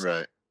 because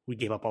we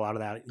gave up a lot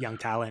of that young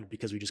talent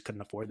because we just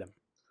couldn't afford them.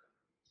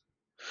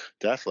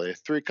 Definitely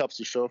 3 cups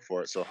to show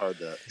for it. So hard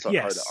to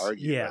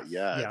argue. Yeah.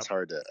 But it's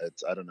hard to.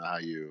 I don't know how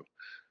you.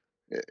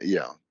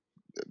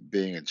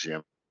 Being a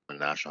GM in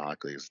the National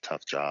Hockey League is a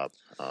tough job.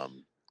 How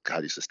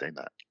do you sustain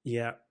that?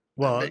 Yeah.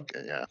 Well,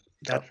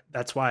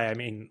 that's why, I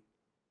mean,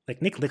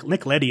 like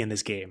Nick Leddy in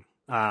this game,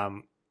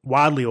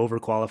 wildly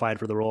overqualified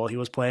for the role he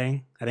was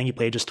playing. I think he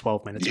played just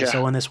 12 minutes or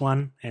so in this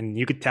one, and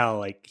you could tell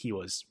like he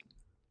was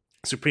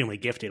supremely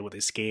gifted with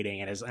his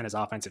skating and his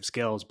offensive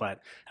skills,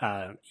 but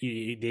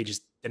they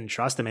just didn't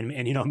trust him,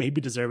 and maybe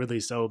deservedly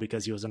so,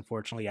 because he was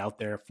unfortunately out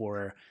there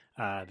for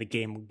the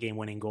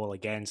game-winning goal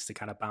against. It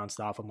kind of bounced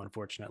off him,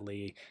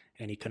 unfortunately,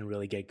 and he couldn't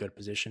really get good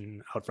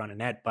position out front of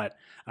net. But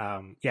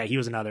he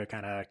was another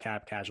kind of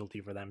cap casualty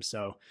for them.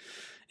 So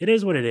it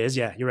is what it is.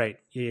 Yeah, you're right.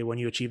 When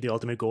you achieve the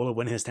ultimate goal of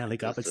winning the Stanley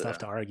Cup, it's tough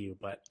to argue.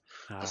 But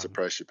that's the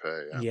price you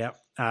pay. Yeah.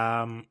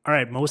 All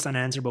right, most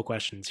unanswerable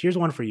questions. Here's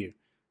one for you.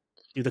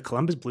 Do the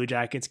Columbus Blue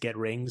Jackets get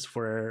rings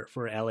for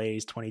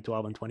LA's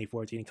 2012 and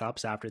 2014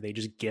 Cups after they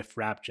just gift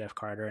wrapped Jeff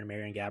Carter and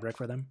Marian Gaborik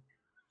for them?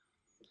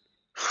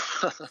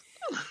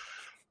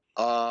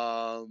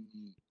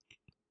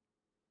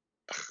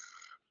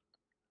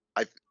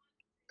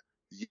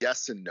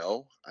 Yes and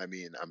no. I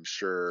mean, I'm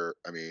sure.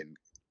 I mean,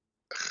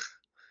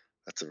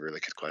 that's a really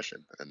good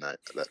question, and that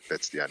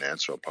fits the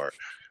unanswerable part.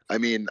 I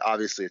mean,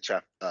 obviously,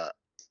 Jeff,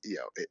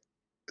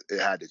 it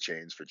had to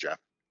change for Jeff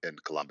in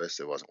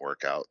Columbus. It wasn't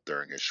work out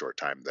during his short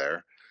time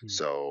there. Mm-hmm.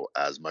 So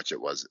as much it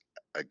was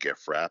a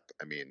gift wrap,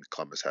 I mean,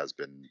 Columbus has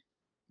been,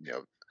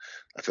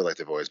 I feel like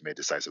they've always made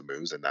decisive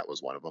moves, and that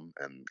was one of them.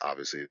 And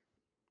obviously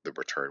the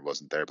return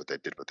wasn't there, but they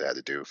did what they had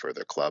to do for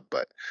their club.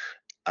 But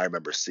I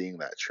remember seeing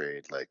that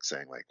trade, like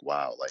saying like,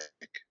 wow, like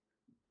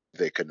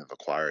they couldn't have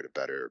acquired a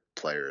better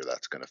player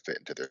that's going to fit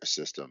into their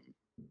system,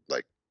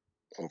 like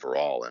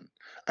overall. And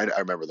I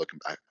remember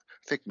I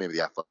think maybe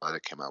the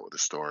Athletic came out with a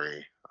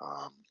story,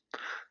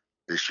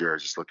 this year,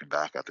 just looking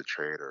back at the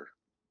trade or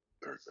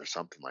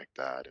something like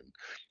that, and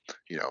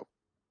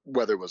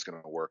whether it was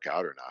going to work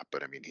out or not.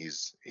 But I mean,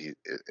 it's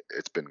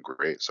been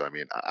great. So I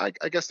mean,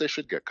 I guess they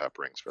should get cup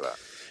rings for that.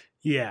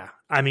 Yeah,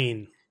 I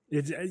mean,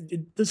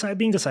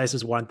 being decisive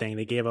is one thing.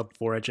 They gave up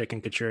Voracek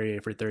and Couturier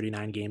for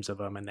 39 games of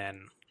them, and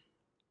then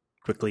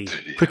quickly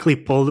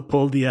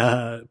pulled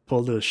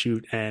the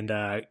chute and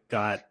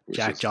got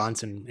Jack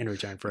Johnson in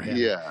return for him.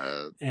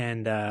 Yeah,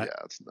 and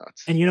it's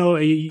nuts. And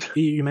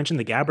you mentioned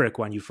the Gaborik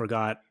one. You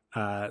forgot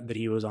that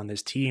he was on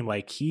this team.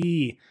 Like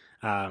he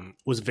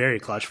was very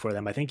clutch for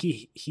them. I think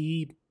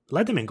he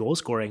led them in goal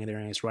scoring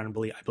during his run. I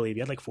believe he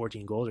had like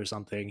 14 goals or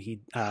something. He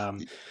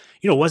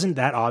wasn't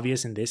that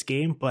obvious in this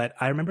game, but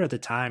I remember at the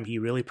time he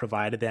really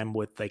provided them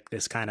with like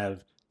this kind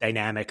of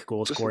dynamic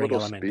goal scoring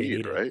element. Speed, they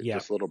needed, right? Yeah.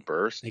 Just a little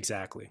burst.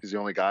 Exactly. He's the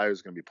only guy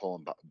who's going to be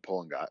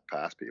pulling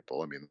past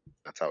people. I mean,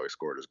 that's how he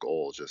scored his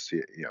goals. Just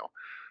the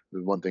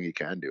one thing he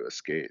can do is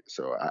skate.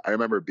 So I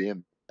remember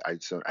I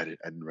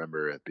didn't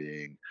remember it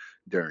being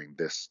during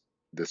this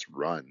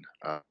run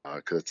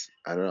because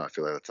I don't know. I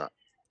feel like that's not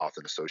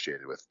often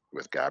associated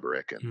with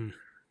Gaborik and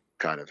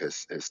kind of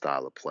his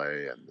style of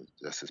play and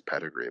just his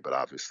pedigree. But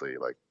obviously,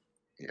 like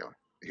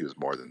he was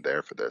more than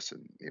there for this,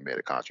 and he made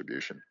a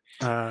contribution.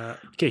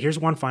 Okay, here's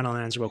one final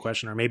unanswerable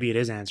question, or maybe it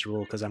is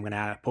answerable because I'm going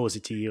to pose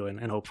it to you,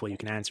 and hopefully you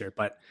can answer it.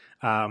 But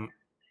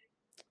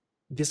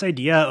this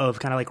idea of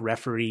kind of like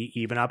referee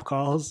even up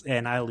calls,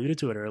 and I alluded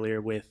to it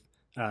earlier with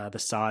the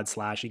sod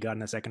slash he got in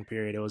the second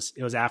period. It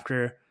was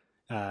after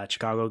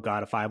Chicago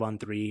got a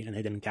 5-on-3 and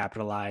they didn't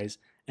capitalize,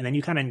 and then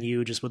you kind of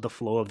knew just with the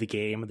flow of the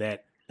game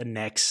that the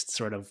next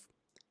sort of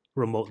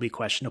remotely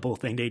questionable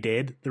thing they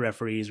did, the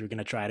referees were going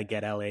to try to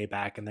get LA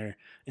back in their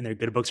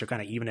good books or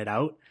kind of even it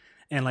out.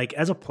 And like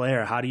as a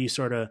player, how do you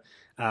sort of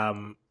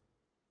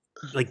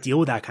like deal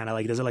with that kind of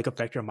like, does it like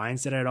affect your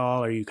mindset at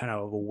all? Are you kind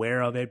of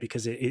aware of it?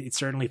 Because it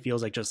certainly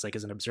feels like, just like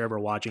as an observer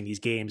watching these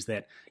games,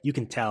 that you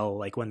can tell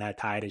like when that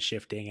tide is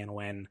shifting and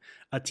when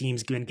a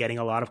team's been getting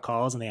a lot of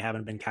calls and they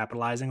haven't been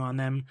capitalizing on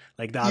them,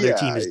 like the other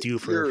team is due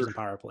for some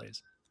power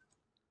plays.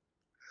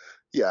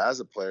 Yeah, as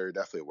a player, you're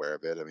definitely aware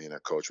of it. I mean, a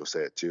coach will say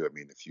it too. I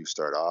mean, if you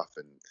start off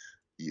and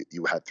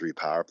you had 3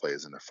 power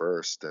plays in the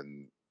first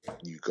and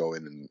you go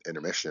in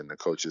intermission, the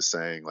coach is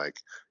saying like,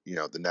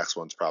 the next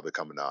one's probably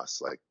coming to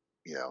us. Like,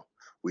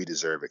 we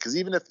deserve it. Because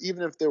even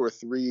if there were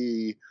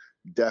 3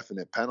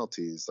 definite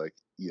penalties, like,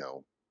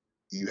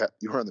 you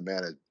were on the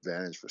man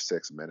advantage for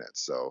 6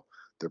 minutes, so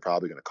they're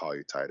probably going to call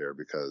you tighter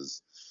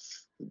because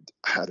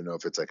I don't know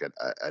if it's like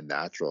a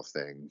natural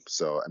thing.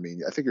 So I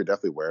mean, I think you're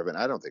definitely aware of it. And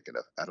I don't think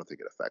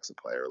it affects a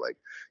player. Like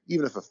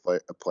even if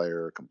a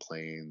player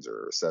complains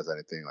or says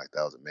anything like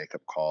that was a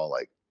makeup call,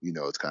 like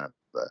it's kind of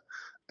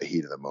a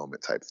heat of the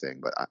moment type thing.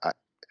 But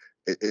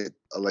it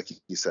like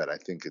you said, I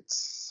think you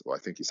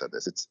said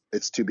this.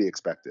 It's to be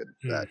expected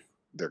that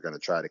they're going to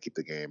try to keep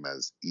the game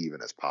as even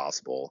as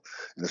possible,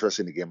 and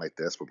especially in a game like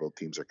this where both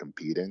teams are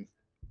competing.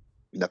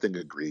 Nothing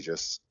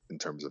egregious in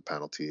terms of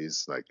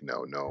penalties, like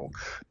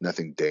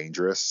nothing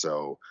dangerous.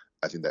 So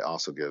I think that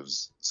also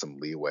gives some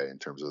leeway in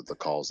terms of the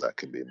calls that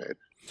can be made.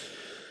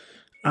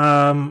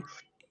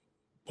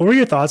 What were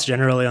your thoughts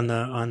generally on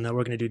the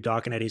we're going to do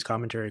Doc and Eddie's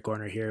commentary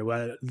corner here?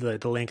 Well, the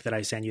link that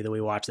I sent you that we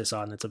watched this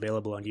on, that's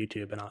available on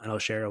YouTube, and I'll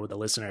share it with the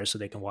listeners so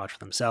they can watch for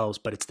themselves.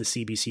 But it's the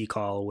CBC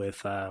call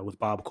with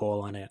Bob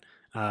Cole on it.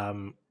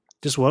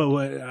 Just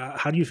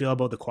how do you feel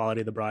about the quality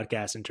of the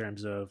broadcast in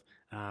terms of,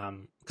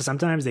 because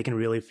sometimes they can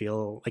really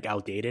feel like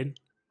outdated,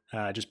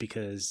 just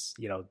because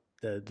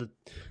the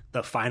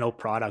final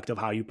product of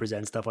how you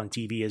present stuff on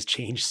TV has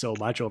changed so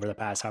much over the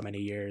past how many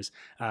years.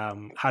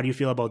 How do you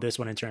feel about this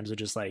one in terms of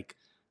just like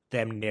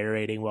them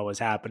narrating what was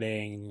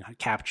happening,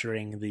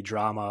 capturing the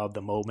drama of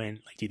the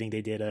moment? Like, do you think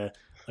they did a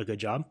good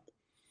job?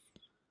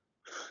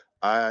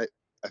 I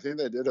think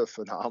they did a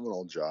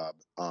phenomenal job.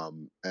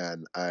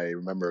 And I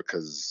remember,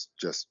 because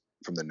just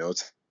from the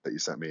notes that you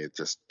sent me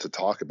just to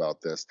talk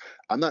about this,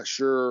 I'm not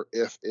sure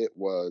if it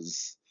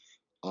was,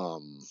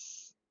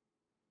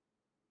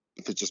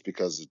 if it's just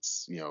because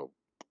it's,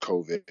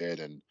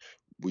 COVID and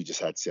we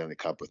just had Stanley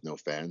Cup with no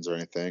fans or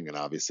anything. And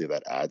obviously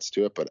that adds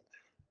to it. But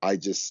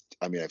I've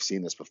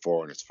seen this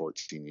before, and it's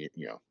 14,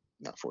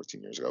 not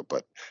 14 years ago,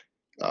 but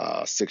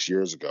 6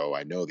 years ago.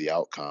 I know the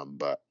outcome,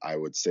 but I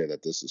would say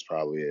that this is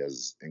probably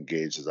as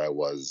engaged as I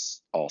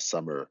was all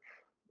summer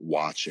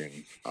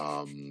watching,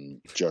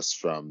 just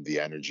from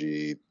the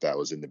energy that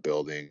was in the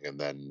building and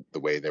then the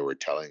way they were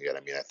telling it.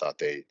 I mean, I thought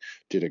they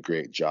did a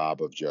great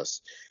job of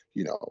just,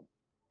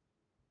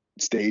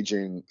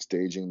 staging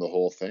the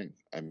whole thing.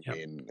 I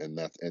mean, and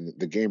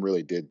the game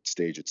really did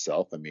stage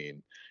itself. I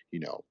mean,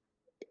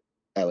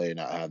 LA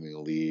not having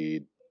a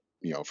lead,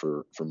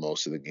 for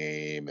most of the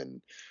game,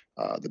 and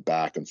the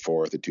back and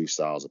forth, the two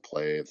styles of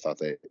play. I thought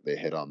they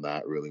hit on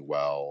that really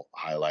well,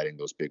 highlighting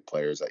those big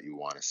players that you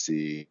want to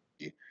see.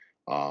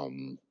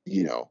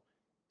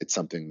 It's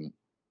something.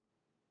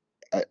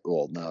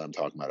 Now that I'm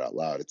talking about it out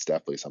loud, it's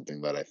definitely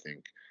something that I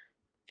think,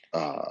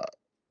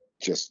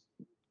 just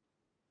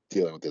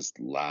dealing with this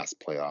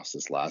last playoffs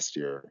this last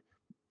year,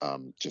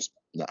 just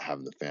not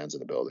having the fans in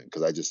the building.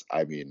 Because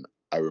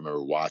I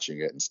remember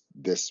watching it and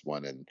this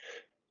one and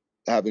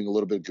having a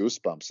little bit of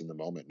goosebumps in the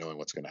moment, knowing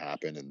what's going to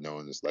happen and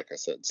knowing this, like I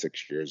said,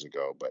 6 years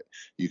ago, but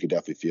you could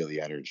definitely feel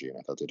the energy. And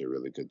I thought they did a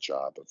really good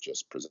job of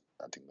just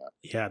presenting that.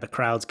 Yeah. The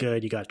crowd's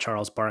good. You got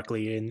Charles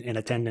Barkley in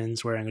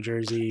attendance wearing a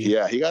jersey.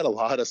 Yeah. He got a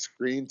lot of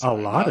screen time.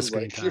 A lot of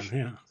screen time.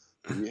 Yeah.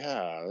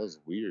 Yeah. That was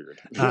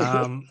weird.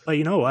 But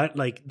you know what?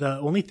 Like, the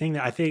only thing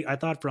that I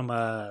thought from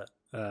a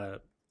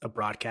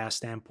broadcast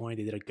standpoint,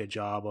 they did a good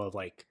job of,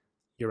 like,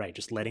 you're right,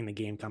 just letting the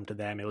game come to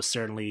them. It was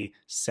certainly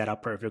set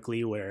up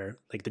perfectly where,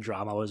 like, the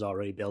drama was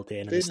already built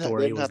in and the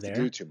story was there. They didn't have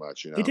to do too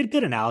much, They did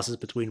good analysis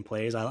between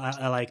plays.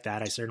 I like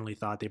that. I certainly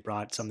thought they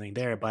brought something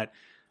there. But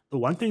the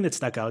one thing that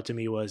stuck out to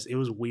me was it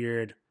was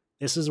weird.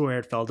 This is where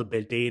it felt a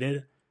bit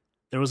dated.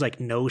 There was, like,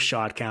 no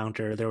shot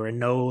counter. There were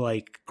no,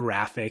 like,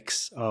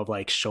 graphics of,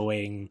 like,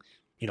 showing,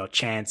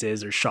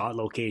 chances or shot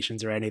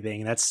locations or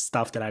anything. That's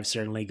stuff that I've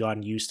certainly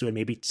gotten used to and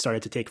maybe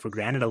started to take for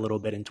granted a little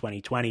bit in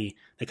 2020.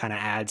 That kind of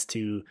adds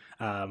to,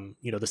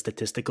 the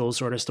statistical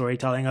sort of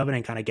storytelling of it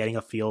and kind of getting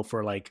a feel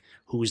for, like,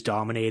 who's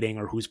dominating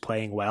or who's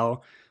playing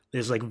well.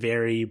 There's, like,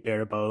 very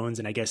bare bones.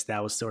 And I guess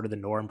that was sort of the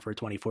norm for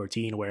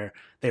 2014, where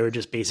they were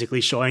just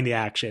basically showing the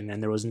action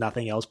and there was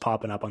nothing else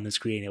popping up on the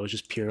screen. It was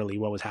just purely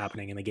what was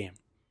happening in the game.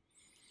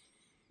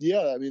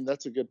 Yeah, I mean,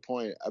 that's a good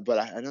point. But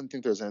I don't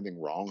think there's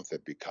anything wrong with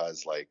it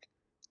because, like,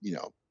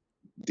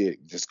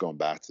 just going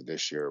back to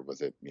this year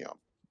with it,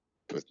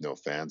 with no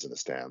fans in the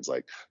stands,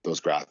 like, those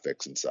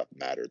graphics and stuff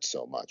mattered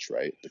so much,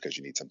 right? Because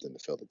you need something to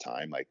fill the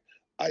time. Like,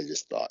 I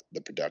just thought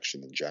the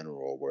production in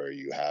general, where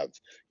you have,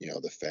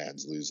 the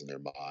fans losing their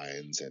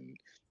minds and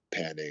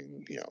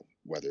panning,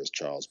 whether it's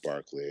Charles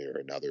Barkley or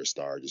another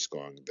star just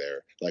going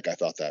there. Like, I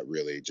thought that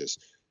really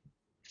just,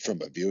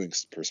 from a viewing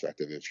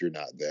perspective, if you're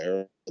not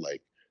there,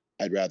 like,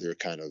 I'd rather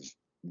kind of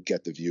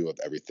get the view of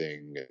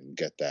everything and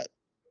get that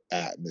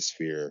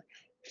atmosphere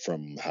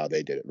from how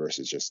they did it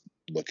versus just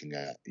looking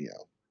at,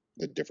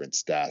 the different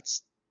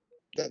stats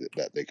that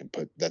they can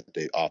put, that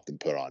they often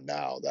put on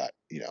now, that,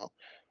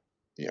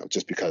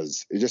 just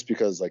because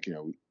like,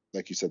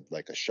 like you said,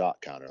 like a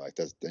shot counter, like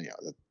that's,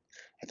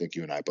 I think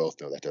you and I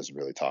both know that doesn't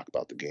really talk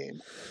about the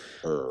game.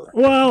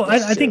 Well,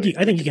 I think you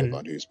can,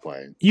 on who's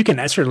playing. You can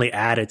certainly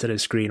add it to the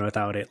screen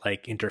without it,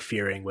 like,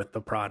 interfering with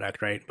the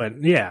product, right?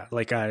 But yeah,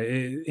 like,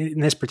 in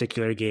this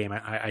particular game,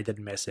 I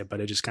didn't miss it, but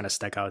it just kind of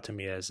stuck out to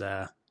me as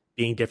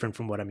being different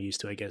from what I'm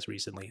used to, I guess,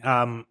 recently.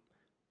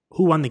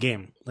 Who won the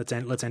game? Let's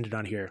end it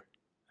on here.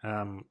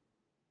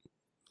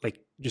 Like,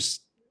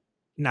 just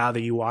now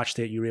that you watched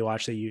it, you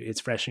rewatched it,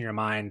 it's fresh in your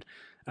mind.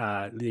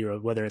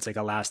 Whether it's like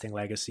a lasting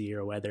legacy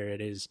or whether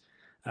it is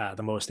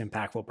the most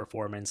impactful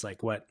performance,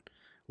 like what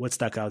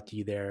stuck out to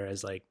you there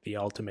as like the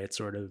ultimate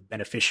sort of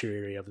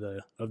beneficiary of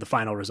the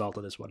final result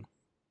of this one?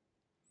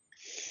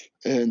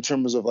 In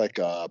terms of like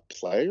a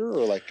player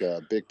or like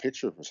a big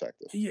picture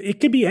perspective? It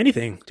could be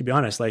anything, to be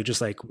honest. Like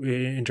just like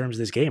in terms of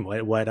this game,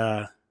 what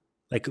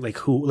like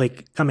who,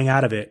 like coming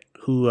out of it,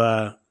 who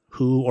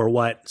or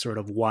what sort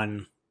of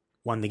won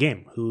the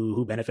game?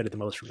 Who benefited the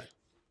most from it?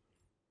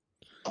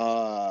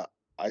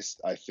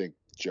 I think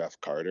Jeff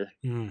Carter.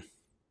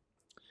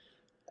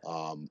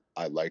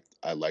 I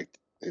liked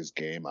his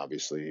game.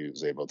 Obviously, he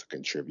was able to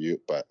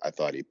contribute, but I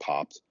thought he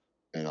popped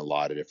in a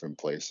lot of different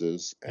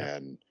places,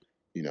 and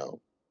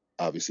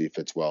obviously he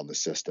fits well in the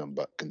system.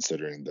 But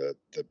considering the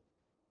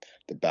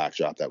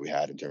backdrop that we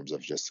had in terms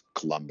of just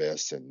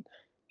Columbus and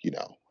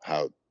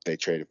how they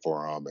traded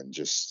for him, and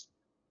just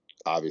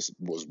obviously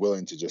was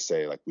willing to just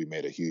say like we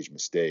made a huge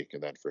mistake,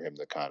 and then for him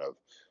to kind of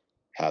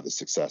have the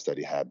success that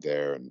he had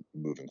there and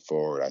moving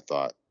forward, I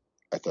thought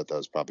that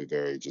was probably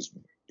very just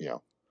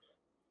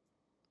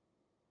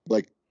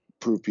like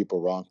prove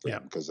people wrong for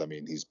him, because I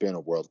mean he's been a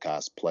world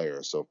class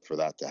player, so for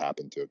that to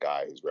happen to a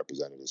guy who's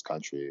represented his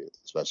country,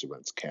 especially when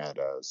it's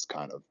Canada, is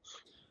kind of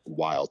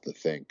wild to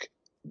think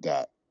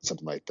that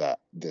something like that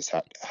this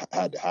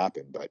had to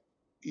happen, but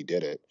he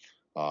did it.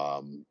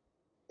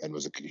 And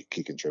was a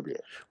key contributor.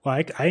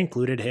 Well, I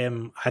included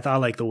him. I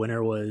thought like the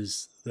winner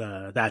was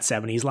that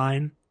 70s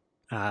line,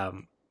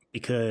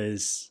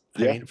 because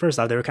I mean, first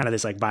off, they were kind of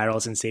this like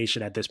viral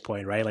sensation at this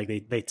point, right? Like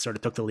they sort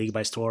of took the league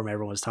by storm.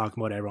 Everyone was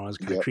talking about it. Everyone was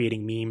kind of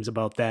creating memes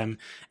about them.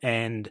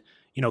 And,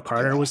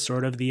 Carter was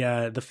sort of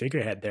the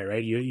figurehead there,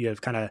 right? You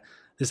have kind of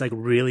this like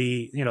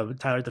really,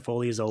 Tyler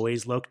Toffoli has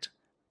always looked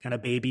kind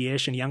of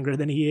babyish and younger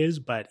than he is,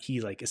 but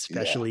he's like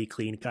especially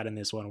clean cut in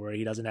this one, where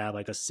he doesn't have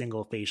like a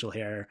single facial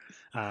hair.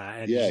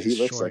 And he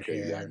looks short like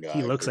hair. a young guy.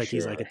 He looks like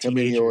he's like a teenager.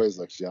 I mean, he always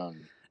looks young.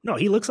 No,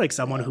 he looks like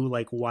someone who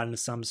like won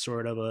some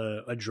sort of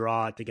a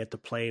draw to get to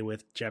play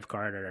with Jeff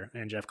Carter,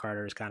 and Jeff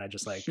Carter is kind of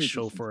just like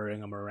chauffeuring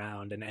him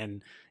around,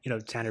 and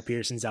Tanner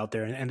Pearson's out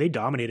there, and they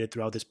dominated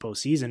throughout this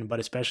postseason, but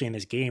especially in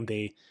this game,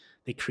 they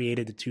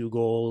created the 2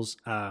 goals.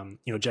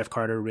 Jeff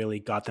Carter really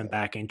got them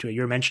back into it.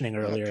 You were mentioning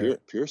earlier,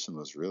 Pearson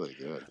was really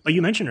good. But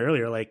you mentioned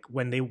earlier, like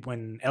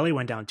when LA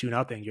went down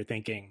 2-0, you're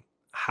thinking,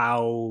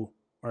 how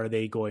are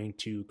they going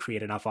to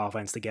create enough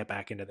offense to get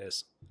back into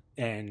this?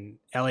 And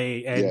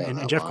LA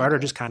and Jeff Carter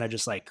just kind of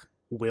just like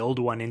willed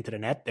one into the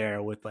net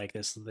there with like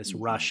this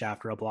rush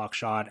after a block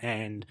shot,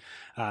 and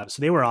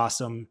so they were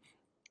awesome.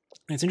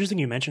 And it's interesting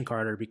you mentioned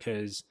Carter,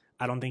 because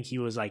I don't think he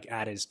was like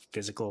at his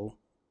physical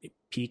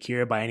peak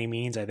here by any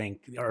means. I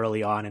think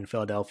early on in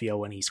Philadelphia,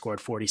 when he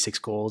scored 46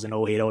 goals in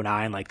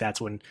 08-09, like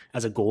that's when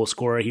as a goal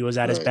scorer he was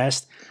at his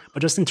best.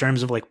 But just in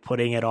terms of like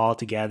putting it all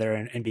together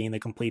and being the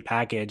complete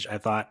package, I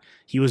thought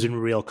he was in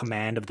real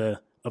command of the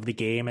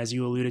game, as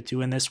you alluded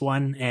to in this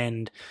one.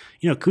 And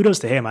kudos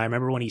to him. I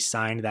remember when he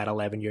signed that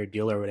 11-year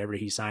deal or whatever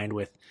he signed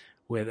with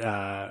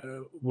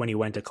when he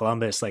went to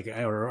Columbus, like,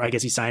 or I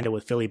guess he signed it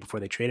with Philly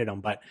before they traded him,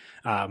 but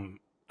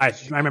I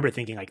remember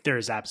thinking like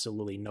there's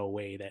absolutely no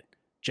way that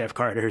Jeff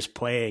Carter is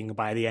playing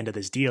by the end of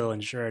this deal,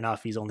 and sure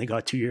enough, he's only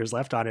got 2 years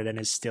left on it and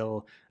is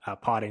still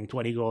potting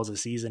 20 goals a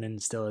season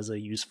and still is a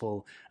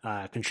useful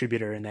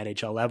contributor in the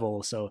NHL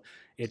level. So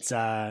it's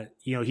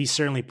he's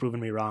certainly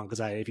proven me wrong, because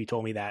if you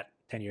told me that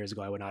 10 years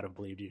ago, I would not have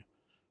believed you.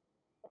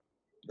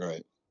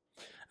 Right.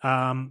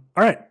 All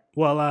right.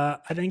 Well,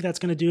 I think that's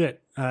going to do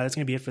it. That's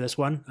going to be it for this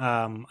one.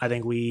 I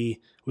think we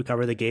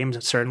covered the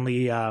games.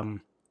 Certainly,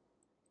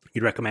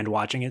 you'd recommend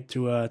watching it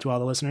to all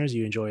the listeners.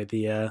 You enjoyed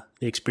the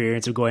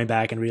experience of going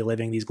back and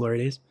reliving these glory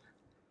days.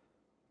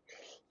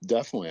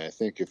 Definitely. I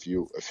think if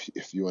you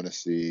want to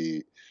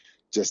see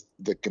just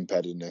the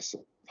competitiveness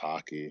of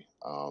hockey,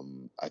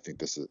 I think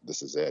this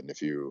is it. And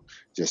if you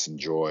just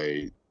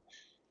enjoy,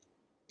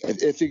 I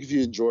think if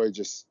you enjoy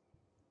just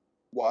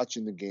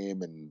watching the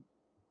game and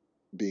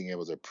being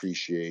able to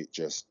appreciate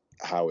just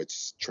how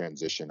it's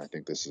transitioned, I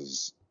think this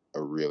is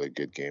a really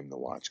good game to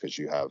watch, because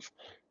you have,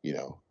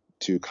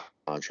 2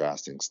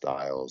 contrasting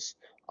styles,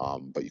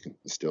 but you can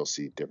still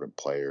see different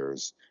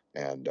players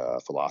and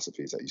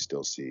philosophies that you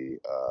still see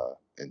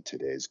in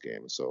today's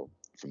game. So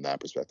from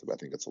that perspective, I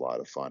think it's a lot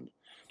of fun.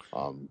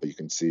 But you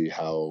can see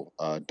how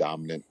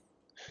dominant,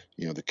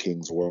 the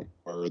Kings were,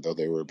 though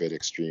they were a bit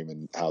extreme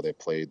in how they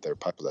played their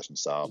puck possession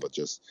style, but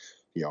just,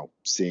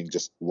 seeing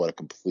just what a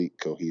complete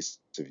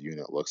cohesive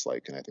unit looks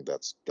like. And I think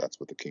that's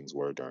what the Kings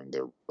were during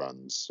their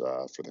runs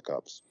for the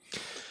Cups.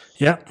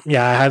 Yeah,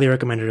 I highly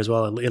recommend it as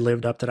well. It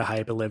lived up to the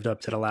hype. It lived up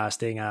to the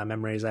lasting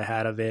memories I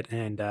had of it,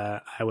 and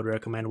I would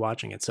recommend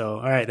watching it. So,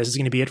 all right, this is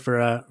going to be it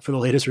for the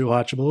latest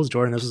Rewatchables.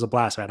 Jordan, this was a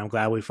blast, man. I'm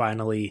glad we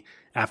finally,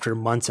 after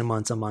months and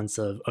months and months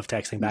of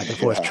texting back and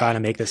forth trying to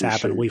make this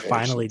happen, we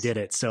finally did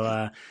it.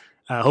 So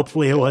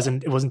hopefully it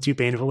wasn't too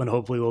painful, and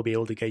hopefully we'll be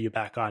able to get you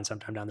back on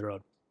sometime down the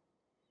road.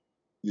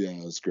 Yeah,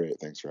 it was great.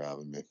 Thanks for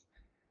having me.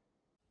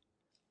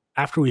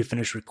 After we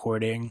finished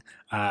recording,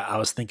 I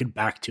was thinking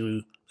back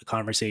to the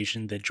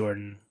conversation that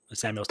Jordan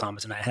Samuels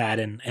Thomas and I had,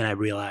 and I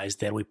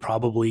realized that we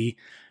probably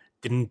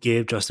didn't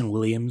give Justin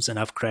Williams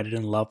enough credit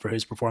and love for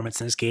his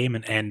performance in this game,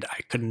 and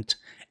I couldn't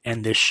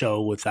end this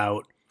show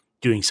without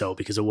doing so,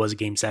 because it was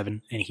Game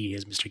 7, and he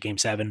is Mr. Game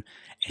 7,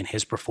 and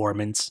his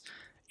performance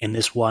in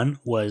this one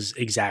was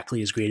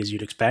exactly as great as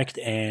you'd expect,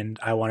 and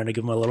I wanted to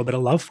give him a little bit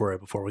of love for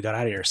it before we got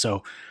out of here.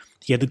 So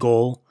he had the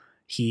goal.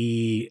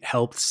 He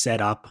helped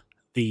set up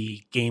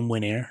the game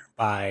winner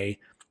by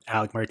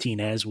Alec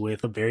Martinez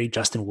with a very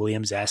Justin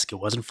Williams-esque. It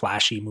wasn't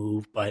flashy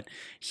move, but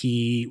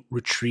he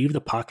retrieved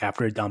the puck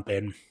after a dump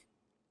in,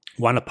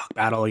 won a puck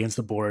battle against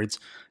the boards,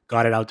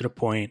 got it out to the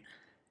point,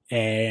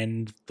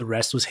 and the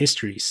rest was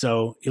history.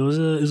 So it was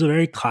a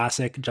very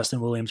classic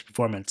Justin Williams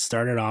performance.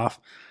 Started off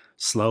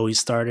slow. He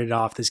started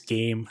off this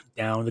game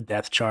down the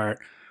depth chart,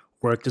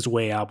 worked his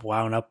way up,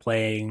 wound up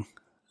playing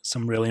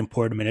some really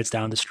important minutes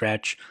down the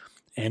stretch,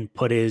 and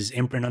put his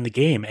imprint on the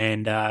game,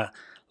 and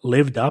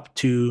lived up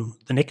to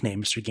the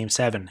nickname Mr. Game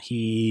 7.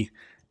 He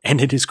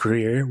ended his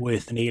career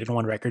with an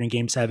 8-1 record in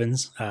Game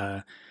 7s,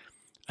 an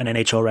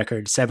NHL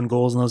record, 7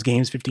 goals in those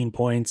games, 15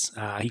 points.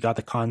 He got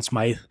the Conn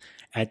Smythe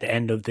at the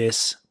end of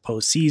this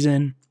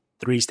postseason,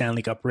 3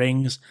 Stanley Cup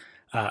rings,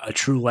 a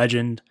true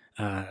legend,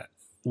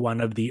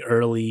 one of the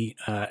early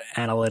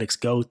analytics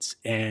goats.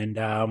 And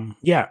I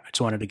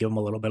just wanted to give him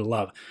a little bit of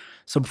love.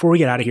 So before we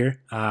get out of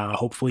here,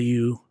 hopefully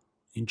you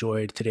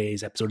enjoyed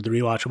today's episode of The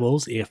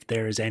Rewatchables. If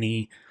there's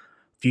any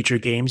future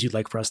games you'd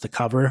like for us to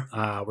cover,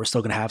 we're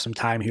still going to have some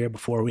time here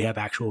before we have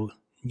actual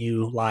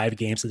new live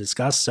games to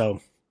discuss.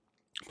 So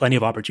plenty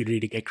of opportunity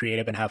to get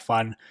creative and have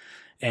fun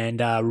and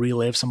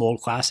relive some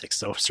old classics.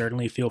 So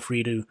certainly feel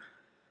free to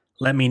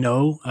let me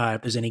know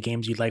if there's any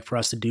games you'd like for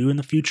us to do in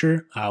the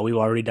future. We've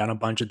already done a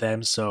bunch of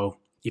them, so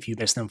if you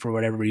missed them for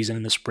whatever reason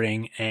in the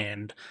spring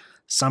and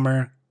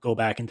summer, go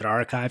back into the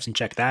archives and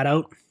check that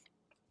out.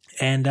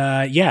 And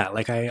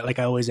like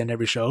I always end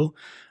every show,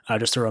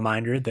 just a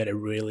reminder that it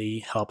really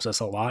helps us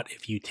a lot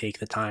if you take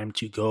the time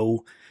to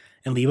go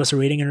and leave us a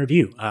rating and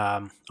review.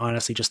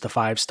 Honestly, just the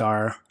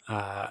 5-star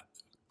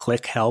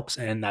click helps,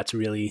 and that's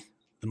really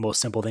the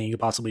most simple thing you could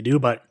possibly do.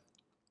 But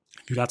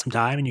if you got some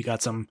time and you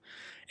got some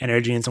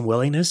energy and some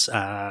willingness,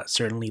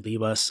 certainly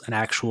leave us an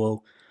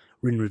actual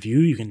written review.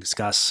 You can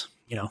discuss,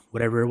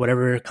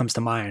 whatever comes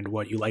to mind,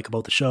 what you like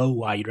about the show,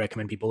 why you'd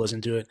recommend people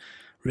listen to it.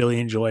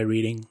 Really enjoy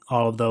reading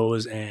all of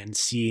those and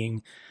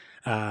seeing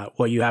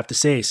what you have to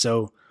say.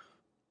 So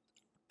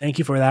thank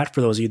you for that.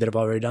 For those of you that have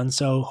already done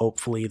so,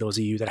 hopefully those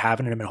of you that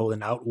haven't and have been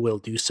holding out will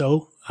do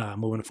so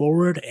moving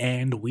forward.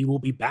 And we will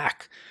be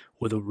back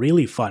with a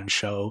really fun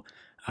show.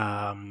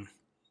 I'm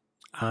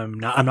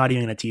not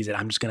even going to tease it.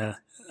 I'm just gonna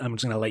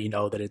let you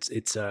know that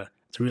it's a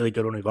really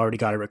good one. We've already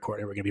got it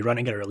recorded. We're going to be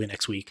running it early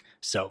next week.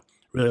 So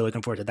really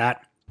looking forward to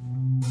that.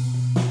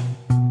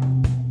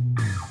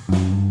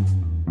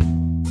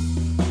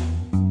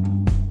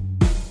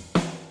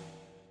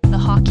 The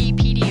Hockey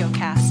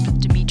PDOcast with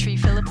Dmitry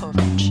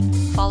Filipovich.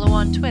 Follow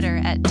on Twitter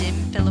at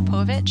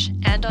DimFilipovich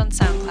and on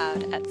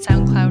SoundCloud at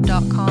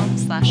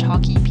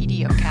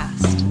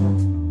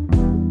soundcloud.com/hockeypdocast.